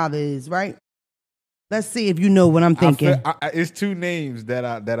your father is, right? Let's see if you know what I'm thinking. It's two names that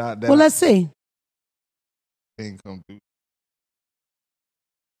I. Well, let's see. Didn't come through.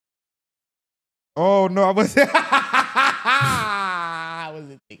 Oh no, I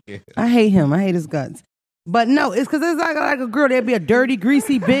wasn't thinking. I hate him. I hate his guts. But no, it's because it's like a girl. There'd be a dirty,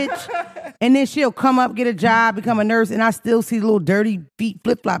 greasy bitch, and then she'll come up, get a job, become a nurse, and I still see the little dirty feet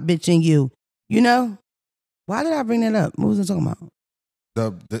flip flop bitch in you. You know? Why did I bring that up? What was I talking about?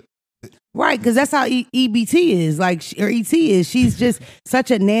 Right, because that's how EBT is, like, or ET is. She's just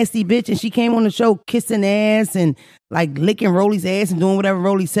such a nasty bitch, and she came on the show kissing ass and like licking Rolly's ass and doing whatever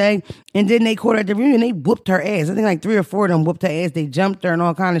Rolly say. And then they caught her at the reunion. They whooped her ass. I think like 3 or 4 of them whooped her ass. They jumped her and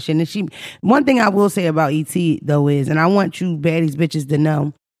all kind of shit. And one thing I will say about ET though is, and I want you baddies bitches to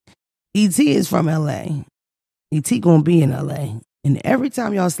know, ET is from LA. ET gonna be in LA, and every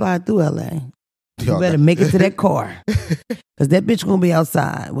time y'all slide through LA. You better make it to that car. Because that bitch going to be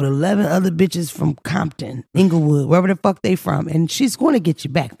outside with 11 other bitches from Compton, Inglewood, wherever the fuck they from. And she's going to get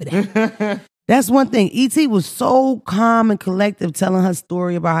you back for that. That's one thing. E.T. was so calm and collective telling her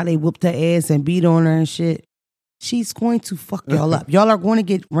story about how they whooped her ass and beat on her and shit. She's going to fuck y'all up. Y'all are going to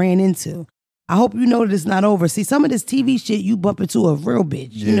get ran into. I hope you know that it's not over. See, some of this TV shit, you bump into a real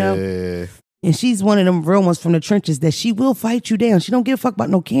bitch, you know? And she's one of them real ones from the trenches that she will fight you down. She don't give a fuck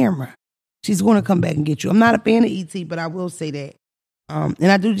about no camera. She's going to come back and get you. I'm not a fan of E.T., but I will say that.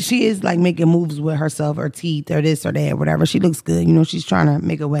 And she is like making moves with herself, her teeth, or this or that, whatever. She looks good. You know, she's trying to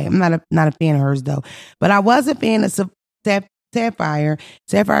make a way. I'm not a fan of hers, though. But I was a fan of Sapphire.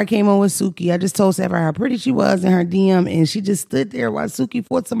 Sapphire came on with Suki. I just told Sapphire how pretty she was in her DM, and she just stood there while Suki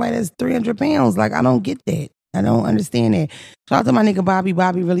fought somebody that's 300 pounds. Like, I don't get that. I don't understand that. Shout out to my nigga Bobby.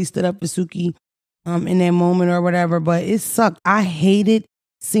 Bobby really stood up for Suki in that moment or whatever, but it sucked. I hated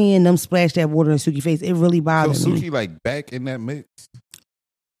seeing them splash that water in Suki's face. It really bothered me. So Suki like back in that mix?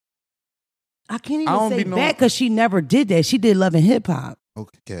 I can't even say back because she never did that. She did Love and Hip Hop.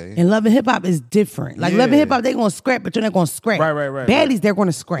 Okay. And Love and Hip Hop is different. Like Love and Hip Hop, they're going to scrap, but you're not going to scrap. Right. Baddies, they're going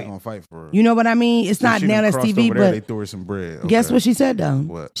to scrap. They're going to fight for her. You know what I mean? It's not now that's TV, but they threw her some bread. Okay. Guess what she said though?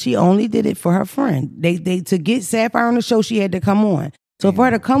 What? She only did it for her friend. They to get Sapphire on the show, she had to come on. So for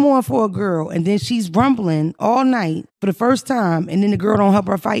her to come on for a girl and then she's rumbling all night for the first time and then the girl don't help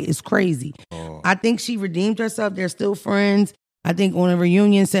her fight is crazy. Oh. I think she redeemed herself. They're still friends. I think on a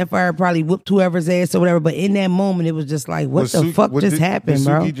reunion, Sapphire probably whooped whoever's ass or whatever. But in that moment, it was just like, what the fuck just happened,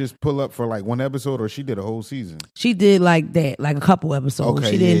 bro? Did Suki just pull up for like one episode or she did a whole season? She did like that, like a couple episodes.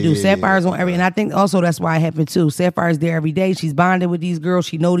 Okay, she didn't do Sapphire's on every, and I think also that's why it happened too. Sapphire's there every day. She's bonded with these girls.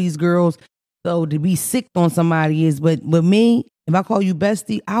 She know these girls. So to be sick on somebody is, but with me, if I call you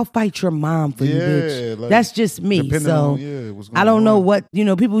bestie, I'll fight your mom for you, bitch. Like, that's just me. So I don't know what,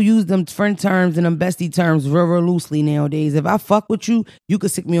 people use them friend terms and them bestie terms real loosely nowadays. If I fuck with you, you could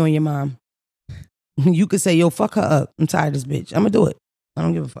sick me on your mom. You could say, yo, fuck her up. I'm tired of this bitch. I'm gonna do it. I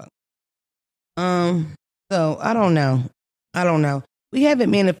don't give a fuck. So I don't know. We haven't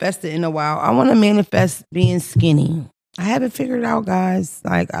manifested in a while. I want to manifest being skinny. I haven't figured it out, guys.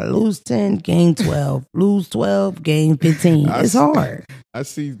 Like, I lose 10, gain 12. Lose 12, gain 15. It's hard. I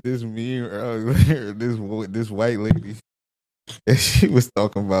see this meme earlier, this white lady, and she was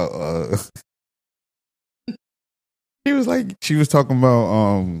talking about, she was talking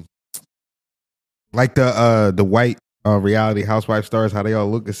about, like the white reality housewife stars, how they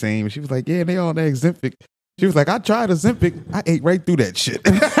all look the same. She was like, yeah, they all that Ozempic. She was like, I tried Ozempic. I ate right through that shit.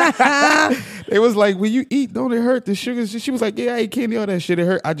 It was like, when you eat, don't it hurt the sugars? She was like, yeah, I ate candy, all that shit. It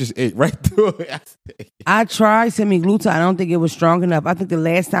hurt. I just ate right through it. I tried semaglutide. I don't think it was strong enough. I think the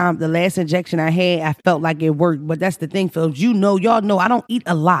last injection I had, I felt like it worked. But that's the thing, Phil. Y'all know I don't eat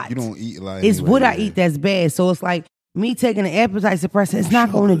a lot. You don't eat a lot. It's what I eat that's bad. So it's like me taking an appetite suppressant, it's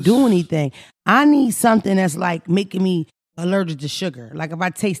not going to do anything. I need something that's like making me allergic to sugar. Like if I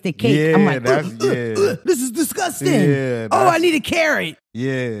taste the cake, I'm like, this is disgusting. Yeah, I need a carrot.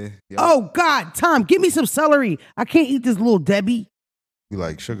 Yeah. Oh God, Tom, give me some celery. I can't eat this little Debbie. You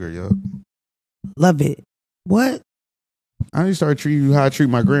like sugar, yo. Love it. What? I need to start treating you how I treat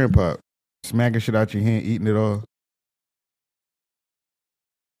my grandpa. Smacking shit out your hand, eating it all.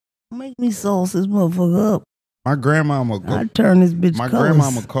 Make me sauce this motherfucker up. My grandmama I turn this bitch My colors.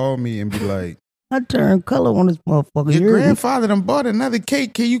 grandmama call me and be like, I turn color on this motherfucker. Your grandfather done bought another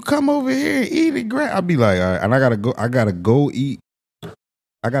cake. Can you come over here and eat it, I'll be like, all right. And I gotta go eat.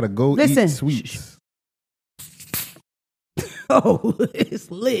 Eat sweets. Oh, it's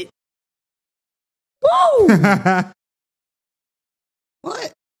lit. Woo!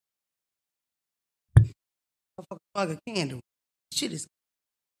 What? Motherfucker, a candle. Shit is.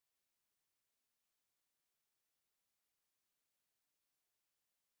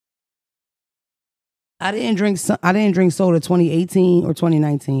 I didn't drink soda 2018 or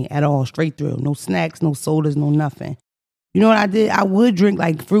 2019 at all, straight through. No snacks, no sodas, no nothing. You know what I did? I would drink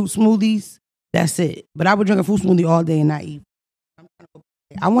like fruit smoothies. That's it. But I would drink a fruit smoothie all day and not eat.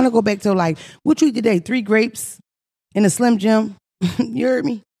 I want to go back to like, what you eat today? 3 grapes in a Slim Jim. You heard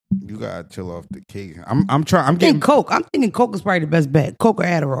me? You gotta chill off the cake. I'm getting Coke. I'm thinking Coke is probably the best bet. Coke or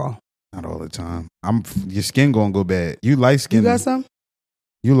Adderall. Not all the time. Your skin gonna go bad. You light skin. You got some?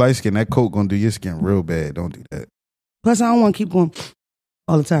 You light skin, that Coke gonna do your skin real bad. Don't do that. Plus, I don't want to keep going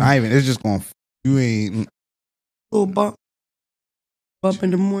all the time. It's just going, you ain't. Little bump. Bump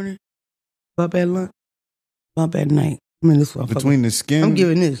in the morning. Bump at lunch. Bump at night. I mean, this between the skin. I'm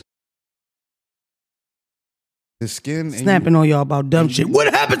giving this. The skin. Snapping on y'all about dumb shit.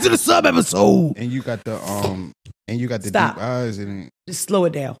 What happened to the sub episode? And you got the, deep eyes. And just slow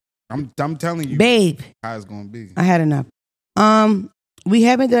it down. I'm telling you. Babe. How it's gonna be. I had enough. We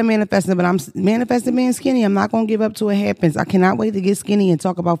haven't done manifesting, but I'm manifesting being skinny. I'm not going to give up till it happens. I cannot wait to get skinny and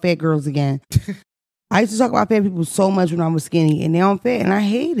talk about fat girls again. I used to talk about fat people so much when I was skinny, and now I'm fat, and I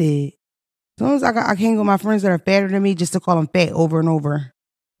hate it. As long as I can't go with my friends that are fatter than me just to call them fat over and over.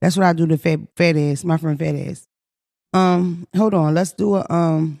 That's what I do to fat ass, my friend fat ass. Hold on. Let's do a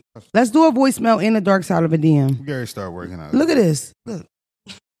voicemail in the dark side of a DM. We gotta start working on it. Look at this. Look.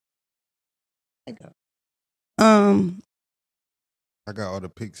 I got all the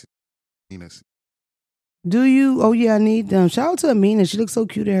pics. Do you? Oh yeah, I need them. Shout out to Amina. She looks so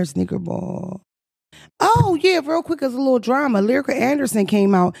cute in her sneaker ball. Oh yeah, real quick as a little drama. Lyrica Anderson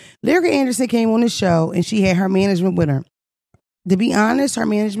came out. Lyrica Anderson came on the show and she had her management with her. To be honest, her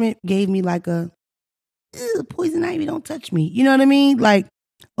management gave me like a poison ivy, don't touch me. You know what I mean? Like,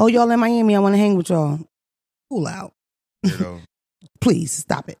 oh y'all in Miami, I want to hang with y'all. Cool out. Please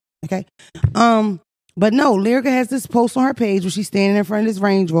stop it. Okay. But no, Lyrica has this post on her page where she's standing in front of this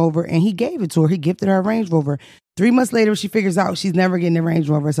Range Rover and he gave it to her. He gifted her a Range Rover. 3 months later, she figures out she's never getting a Range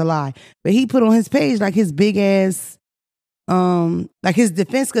Rover. It's a lie. But he put on his page like his big ass, like his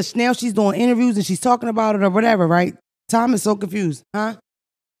defense, because now she's doing interviews and she's talking about it or whatever, right? Tom is so confused, huh?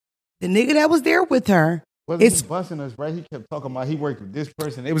 The nigga that was there with her Wasn't he busting us, right? He kept talking about he worked with this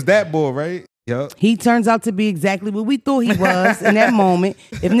person. It was that boy, right? Yep. He turns out to be exactly what we thought he was in that moment.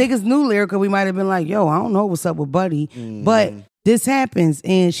 If niggas knew Lyrica, we might have been like, yo, I don't know what's up with Buddy. But this happens,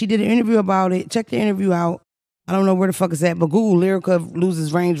 and she did an interview about it. Check the interview out. I don't know where the fuck it's at, but Google Lyrica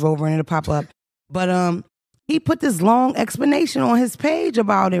loses Range Rover and it'll pop up. But he put this long explanation on his page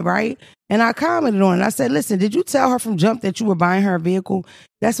about it, right? And I commented on it. I said, listen, did you tell her from jump that you were buying her a vehicle?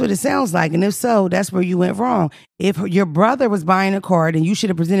 That's what it sounds like. And if so, that's where you went wrong. If your brother was buying a car, then you should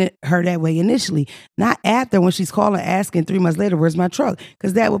have presented her that way initially, not after when she's calling asking 3 months later, where's my truck?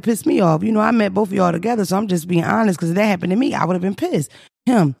 Because that would piss me off. You know, I met both of y'all together, so I'm just being honest, because if that happened to me, I would have been pissed.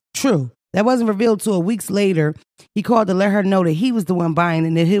 Him, true. That wasn't revealed till weeks later. He called to let her know that he was the one buying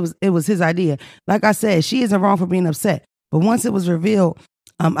and that it was his idea. Like I said, she isn't wrong for being upset. But once it was revealed,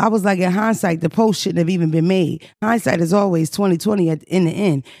 I was like, in hindsight, the post shouldn't have even been made. Hindsight is always 20/20 in the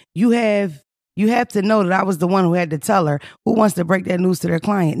end. You have to know that I was the one who had to tell her who wants to break that news to their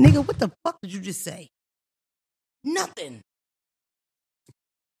client. Nigga, what the fuck did you just say? Nothing.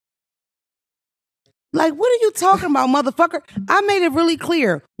 Like, what are you talking about, motherfucker? I made it really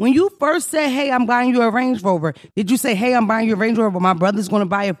clear. When you first said, hey, I'm buying you a Range Rover, did you say, hey, I'm buying you a Range Rover, but my brother's going to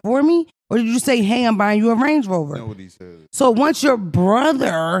buy it for me? Or did you say, hey, I'm buying you a Range Rover? That's what he said. So once your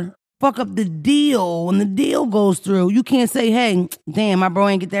brother fuck up the deal and the deal goes through, you can't say, hey, damn, my bro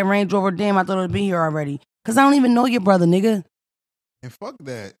ain't get that Range Rover. Damn, I thought it would be here already. Because I don't even know your brother, nigga. And fuck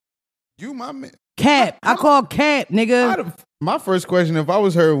that. You my man. Cap. I call Cap, nigga. My first question, if I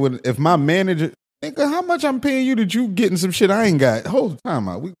was her, if my manager... Nigga, how much I'm paying you that you getting some shit I ain't got? Hold time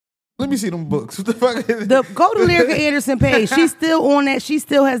out. Let me see them books. What the fuck is Go to Lyrica Anderson page. She's still on that. She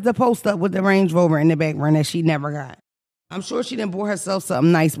still has the post up with the Range Rover in the background that she never got. I'm sure she done bought herself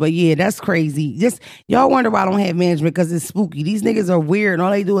something nice, but yeah, that's crazy. Just y'all wonder why I don't have management, because it's spooky. These niggas are weird, and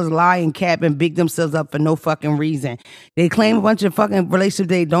all they do is lie and cap and big themselves up for no fucking reason. They claim a bunch of fucking relationships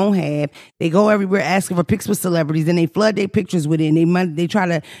they don't have. They go everywhere asking for pics with celebrities, and they flood their pictures with it. And they try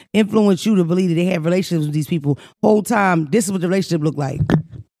to influence you to believe that they have relationships with these people. Whole time, this is what the relationship look like.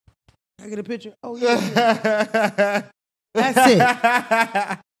 Can I get a picture? Oh yeah. That's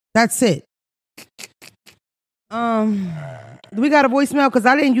it. That's it. We got a voicemail because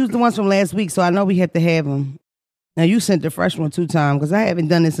I didn't use the ones from last week, so I know we have to have them. Now you sent the fresh one 2 times because I haven't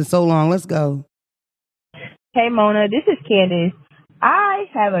done this in so long. Let's go. Hey Mona, this is Candace. I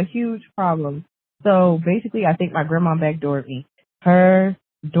have a huge problem. So basically, I think my grandma backdoored me. Her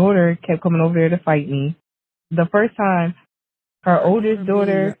daughter kept coming over there to fight me. The first time, her oldest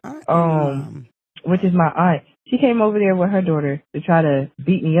daughter, which is my aunt, she came over there with her daughter to try to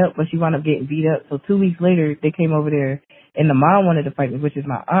beat me up, but she wound up getting beat up. So 2 weeks later, they came over there, and the mom wanted to fight me, which is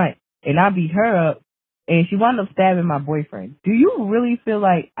my aunt, and I beat her up, and she wound up stabbing my boyfriend. Do you really feel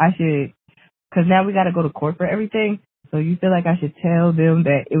like I should, because now we got to go to court for everything, so you feel like I should tell them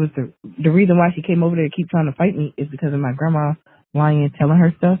that it was the reason why she came over there to keep trying to fight me is because of my grandma lying and telling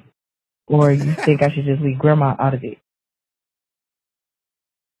her stuff? Or you think I should just leave grandma out of it?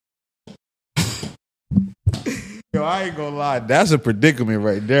 Yo, I ain't gonna lie. That's a predicament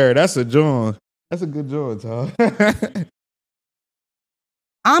right there. That's a joint. That's a good joint, Tom.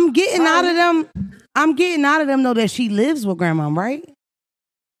 I'm getting out of them though that she lives with grandma, right?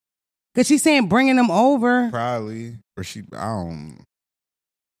 Because she's saying bringing them over. Probably. Or I don't.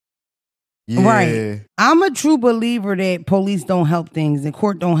 Yeah. Right. I'm a true believer that police don't help things and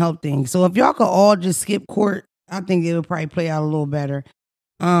court don't help things. So if y'all could all just skip court, I think it'll probably play out a little better.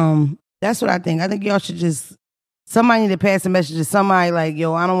 That's what I think. I think y'all should just, somebody need to pass a message to somebody like,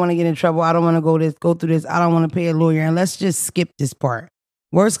 yo, I don't want to get in trouble. I don't want to go through this. I don't want to pay a lawyer. And let's just skip this part.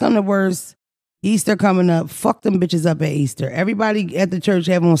 Worst come to worst, Easter coming up. Fuck them bitches up at Easter. Everybody at the church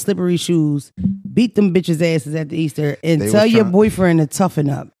have on slippery shoes. Beat them bitches' asses at the Easter. And tell your boyfriend to toughen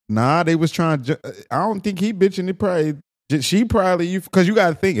up. Nah, they was trying to, I don't think he bitching. It probably, she probably, because you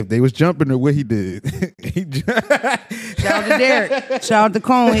got to think, if they was jumping her, what he did. Shout out to Derek. Shout out to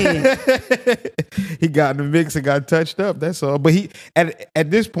Conehead. He got in the mix and got touched up. That's all. But he, at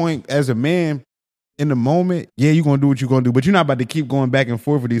this point, as a man, in the moment, yeah, you're going to do what you're going to do. But you're not about to keep going back and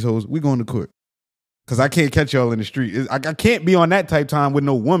forth with these hoes. We going to court. Because I can't catch y'all in the street. I can't be on that type time with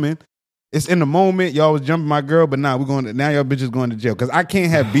no woman. It's in the moment. Y'all was jumping my girl, but now y'all bitches going to jail. Because I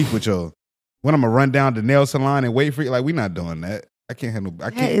can't have beef with y'all. When I'm going to run down the nail salon and wait for you, like, we not doing that. I can't have no, I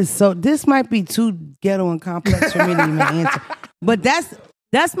can't. So this might be too ghetto and complex for me to even answer. But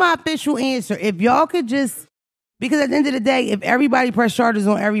that's my official answer. If y'all could just, because at the end of the day, if everybody press charges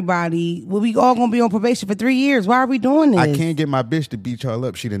on everybody, well, we all going to be on probation for 3 years. Why are we doing this? I can't get my bitch to beat y'all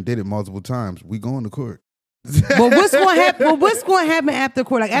up. She done did it multiple times. We going to court. But what's going to happen? What's going to happen after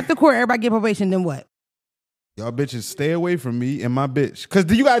court? Like after court, everybody get probation, then what? Y'all bitches stay away from me and my bitch. Cause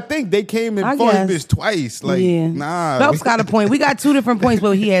you gotta think they came and I fought guess. his bitch twice. Like, nah. Phelps got a point. We got 2 different points,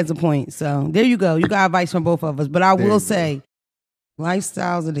 but he has a point. So there you go. You got advice from both of us. But I will say,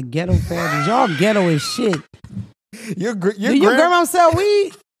 lifestyles of the ghetto families. Y'all ghetto as shit. Your grandma sell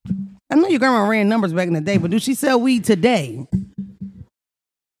weed? I know your grandma ran numbers back in the day, but do she sell weed today?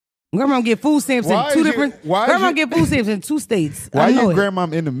 Grandma get food stamps in 2 different. Grandma get food stamps in 2 states. Why your grandma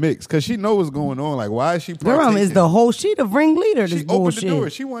in the mix? Because she know what's going on. Like, why is she? Grandma is the whole. She the ringleader. This she bullshit. opened the door.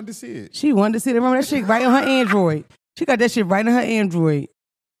 She wanted to see it. She wanted to see it. Remember that shit right on her Android. She got that shit right on her Android.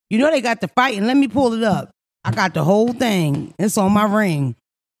 You know they got the fight, and let me pull it up. I got the whole thing. It's on my ring.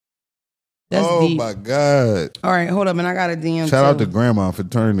 That's deep. My God. All right, hold up, and I got a DM. Shout out to grandma for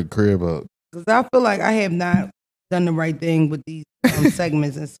turning the crib up. Because I feel like I have not done the right thing with these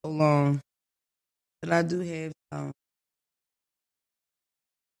segments in so long. But I do have some.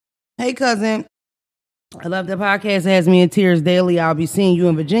 Hey, cousin. I love the podcast. It has me in tears daily. I'll be seeing you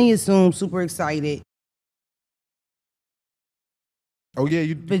in Virginia soon. Super excited. Oh,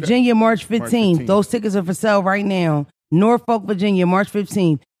 yeah. Virginia, March 15th. Those tickets are for sale right now. Norfolk, Virginia, March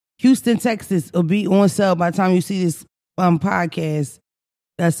 15th. Houston, Texas will be on sale by the time you see this podcast.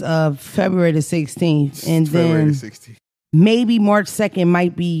 That's February the 16th. And February then the 16th. Maybe March 2nd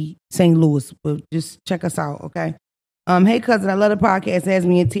might be St. Louis. But just check us out, okay? Hey, cousin, I love the podcast. It has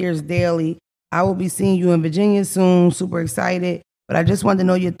me in tears daily. I will be seeing you in Virginia soon. Super excited. But I just wanted to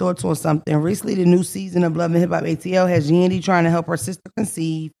know your thoughts on something. Recently, the new season of Love and Hip Hop ATL has Yandy trying to help her sister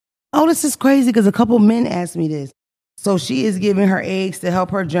conceive. Oh, this is crazy because a couple men asked me this. So she is giving her eggs to help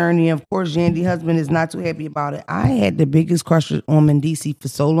her journey. Of course, Yandy's husband is not too happy about it. I had the biggest crush on him in DC for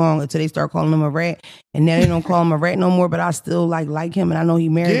so long until they start calling him a rat. And now they don't call him a rat no more, but I still like him. And I know he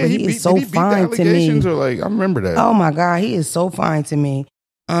married, but he is so fine to me. Or I remember that. Oh, my God. He is so fine to me.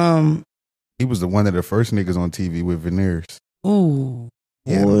 He was one of the first niggas on TV with veneers. Ooh.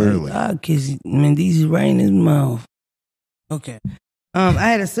 Yeah, boy, I kiss Mendeece's right in his mouth. Okay. I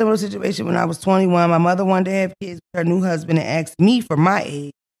had a similar situation when I was 21. My mother wanted to have kids with her new husband and asked me for my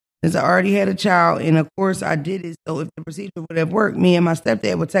age, since I already had a child. And of course, I did it. So if the procedure would have worked, me and my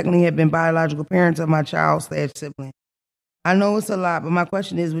stepdad would technically have been biological parents of my child/sibling. I know it's a lot, but my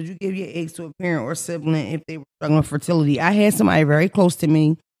question is, would you give your eggs to a parent or sibling if they were struggling with fertility? I had somebody very close to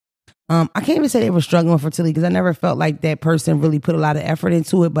me. I can't even say they were struggling with fertility because I never felt like that person really put a lot of effort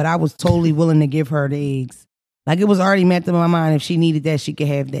into it, but I was totally willing to give her the eggs. Like, it was already mapped in my mind. If she needed that, she could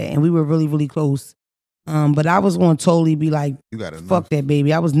have that. And we were really, really close. But I was going to totally be like, fuck that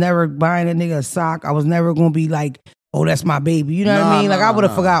baby. I was never buying a nigga a sock. I was never going to be like, oh, that's my baby. You know what I mean? Like, I would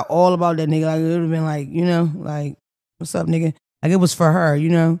have forgot all about that nigga. Like, it would have been like, you know, like, what's up, nigga? Like, it was for her, you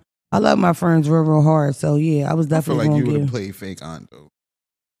know? I love my friends real, real hard. So, yeah, I was definitely going to you would have played fake aunt, though.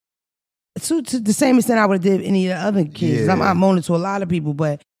 To the same extent I would have did any of the other kids. Yeah. I'm moaning to a lot of people,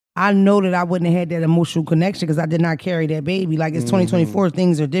 but I know that I wouldn't have had that emotional connection because I did not carry that baby. Like, it's 2024,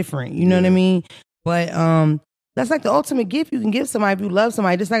 things are different. You know what I mean? But that's like the ultimate gift you can give somebody if you love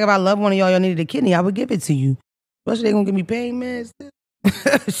somebody. Just like if I love one of y'all needed a kidney, I would give it to you. Especially they gonna give me pain meds.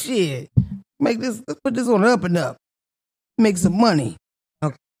 Shit. Let's put this on up and up. Make some money.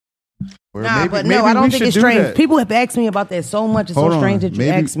 Okay. Maybe I don't think it's strange. People have asked me about that so much. It's so strange that you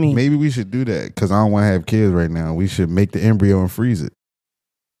asked me. Maybe we should do that because I don't want to have kids right now. We should make the embryo and freeze it.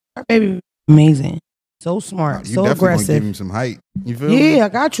 Our baby, amazing. So smart. So aggressive. Give him some height. You feel me? Yeah, I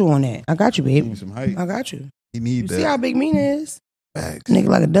got you on that. I got you, baby. Give him some height. I got you. He need that. See how big Mina is? Facts. Nigga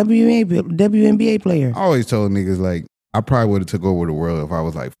like a WNBA player. I always told niggas, like, I probably would have took over the world if I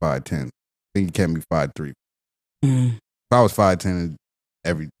was like 5'10". I think you kept me 5'3". If I was 5'10",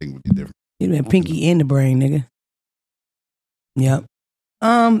 everything would be different. You'd been pinky in the brain, nigga. Yep.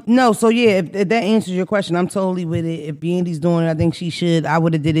 No, so yeah, if that answers your question, I'm totally with it. If Yandy's doing it, I think she should. I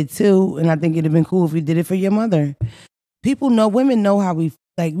would have did it too, and I think it'd have been cool if you did it for your mother. People know, women know how we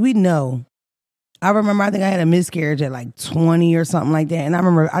know. I remember, I think I had a miscarriage at like 20 or something like that, and I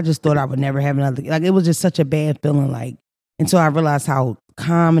remember I just thought I would never have another. Like, it was just such a bad feeling, like, until I realized how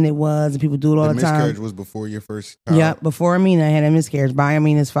common it was, and people do it all the time. Miscarriage was before your first child? Yeah, before Amina, I had a miscarriage by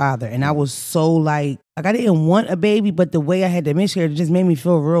Amina's father, and I was so like I didn't want a baby, but the way I had the miscarriage just made me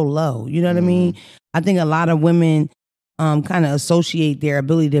feel real low. You know what I mean? I think a lot of women kind of associate their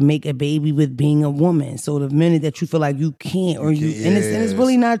ability to make a baby with being a woman. So the minute that you feel like you can't, and it's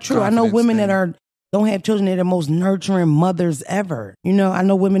really not true. I know women that don't have children, they're the most nurturing mothers ever. You know, I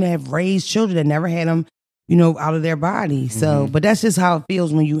know women that have raised children that never had them, you know, out of their body. So, but that's just how it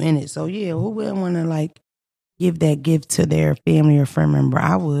feels when you in it. So yeah, who wouldn't want to like give that gift to their family or friend member?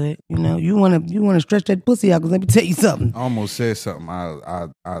 I would. You know, you want to stretch that pussy out, because let me tell you something. I almost said something.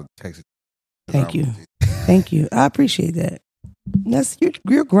 I'll text it. Thank you. Thank you. I appreciate that.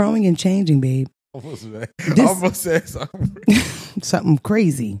 You're growing and changing, babe. Almost said something. Something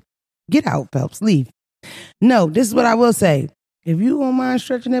crazy. Get out, Phelps. Leave. No, this is what I will say. If you don't mind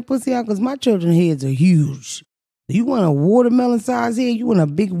stretching that pussy out, because my children's heads are huge. You want a watermelon size head? You want a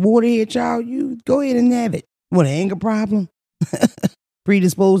big water head child? You go ahead and have it. Want an anger problem?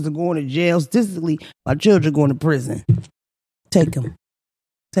 Predisposed to going to jail? Statistically, my children going to prison. Take them.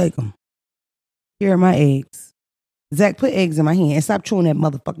 Take them. Here are my eggs. Zack, put eggs in my hand and stop chewing that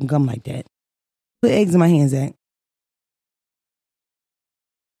motherfucking gum like that. Put eggs in my hand, Zack.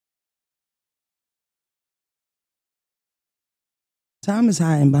 Tom is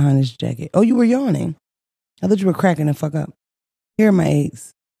hiding behind his jacket. Oh, you were yawning. I thought you were cracking the fuck up. Here are my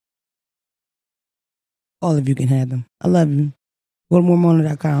eggs. All of you can have them. I love you. Go to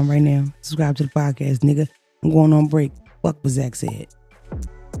moremona.com right now. Subscribe to the podcast, nigga. I'm going on break. Fuck what Zack said.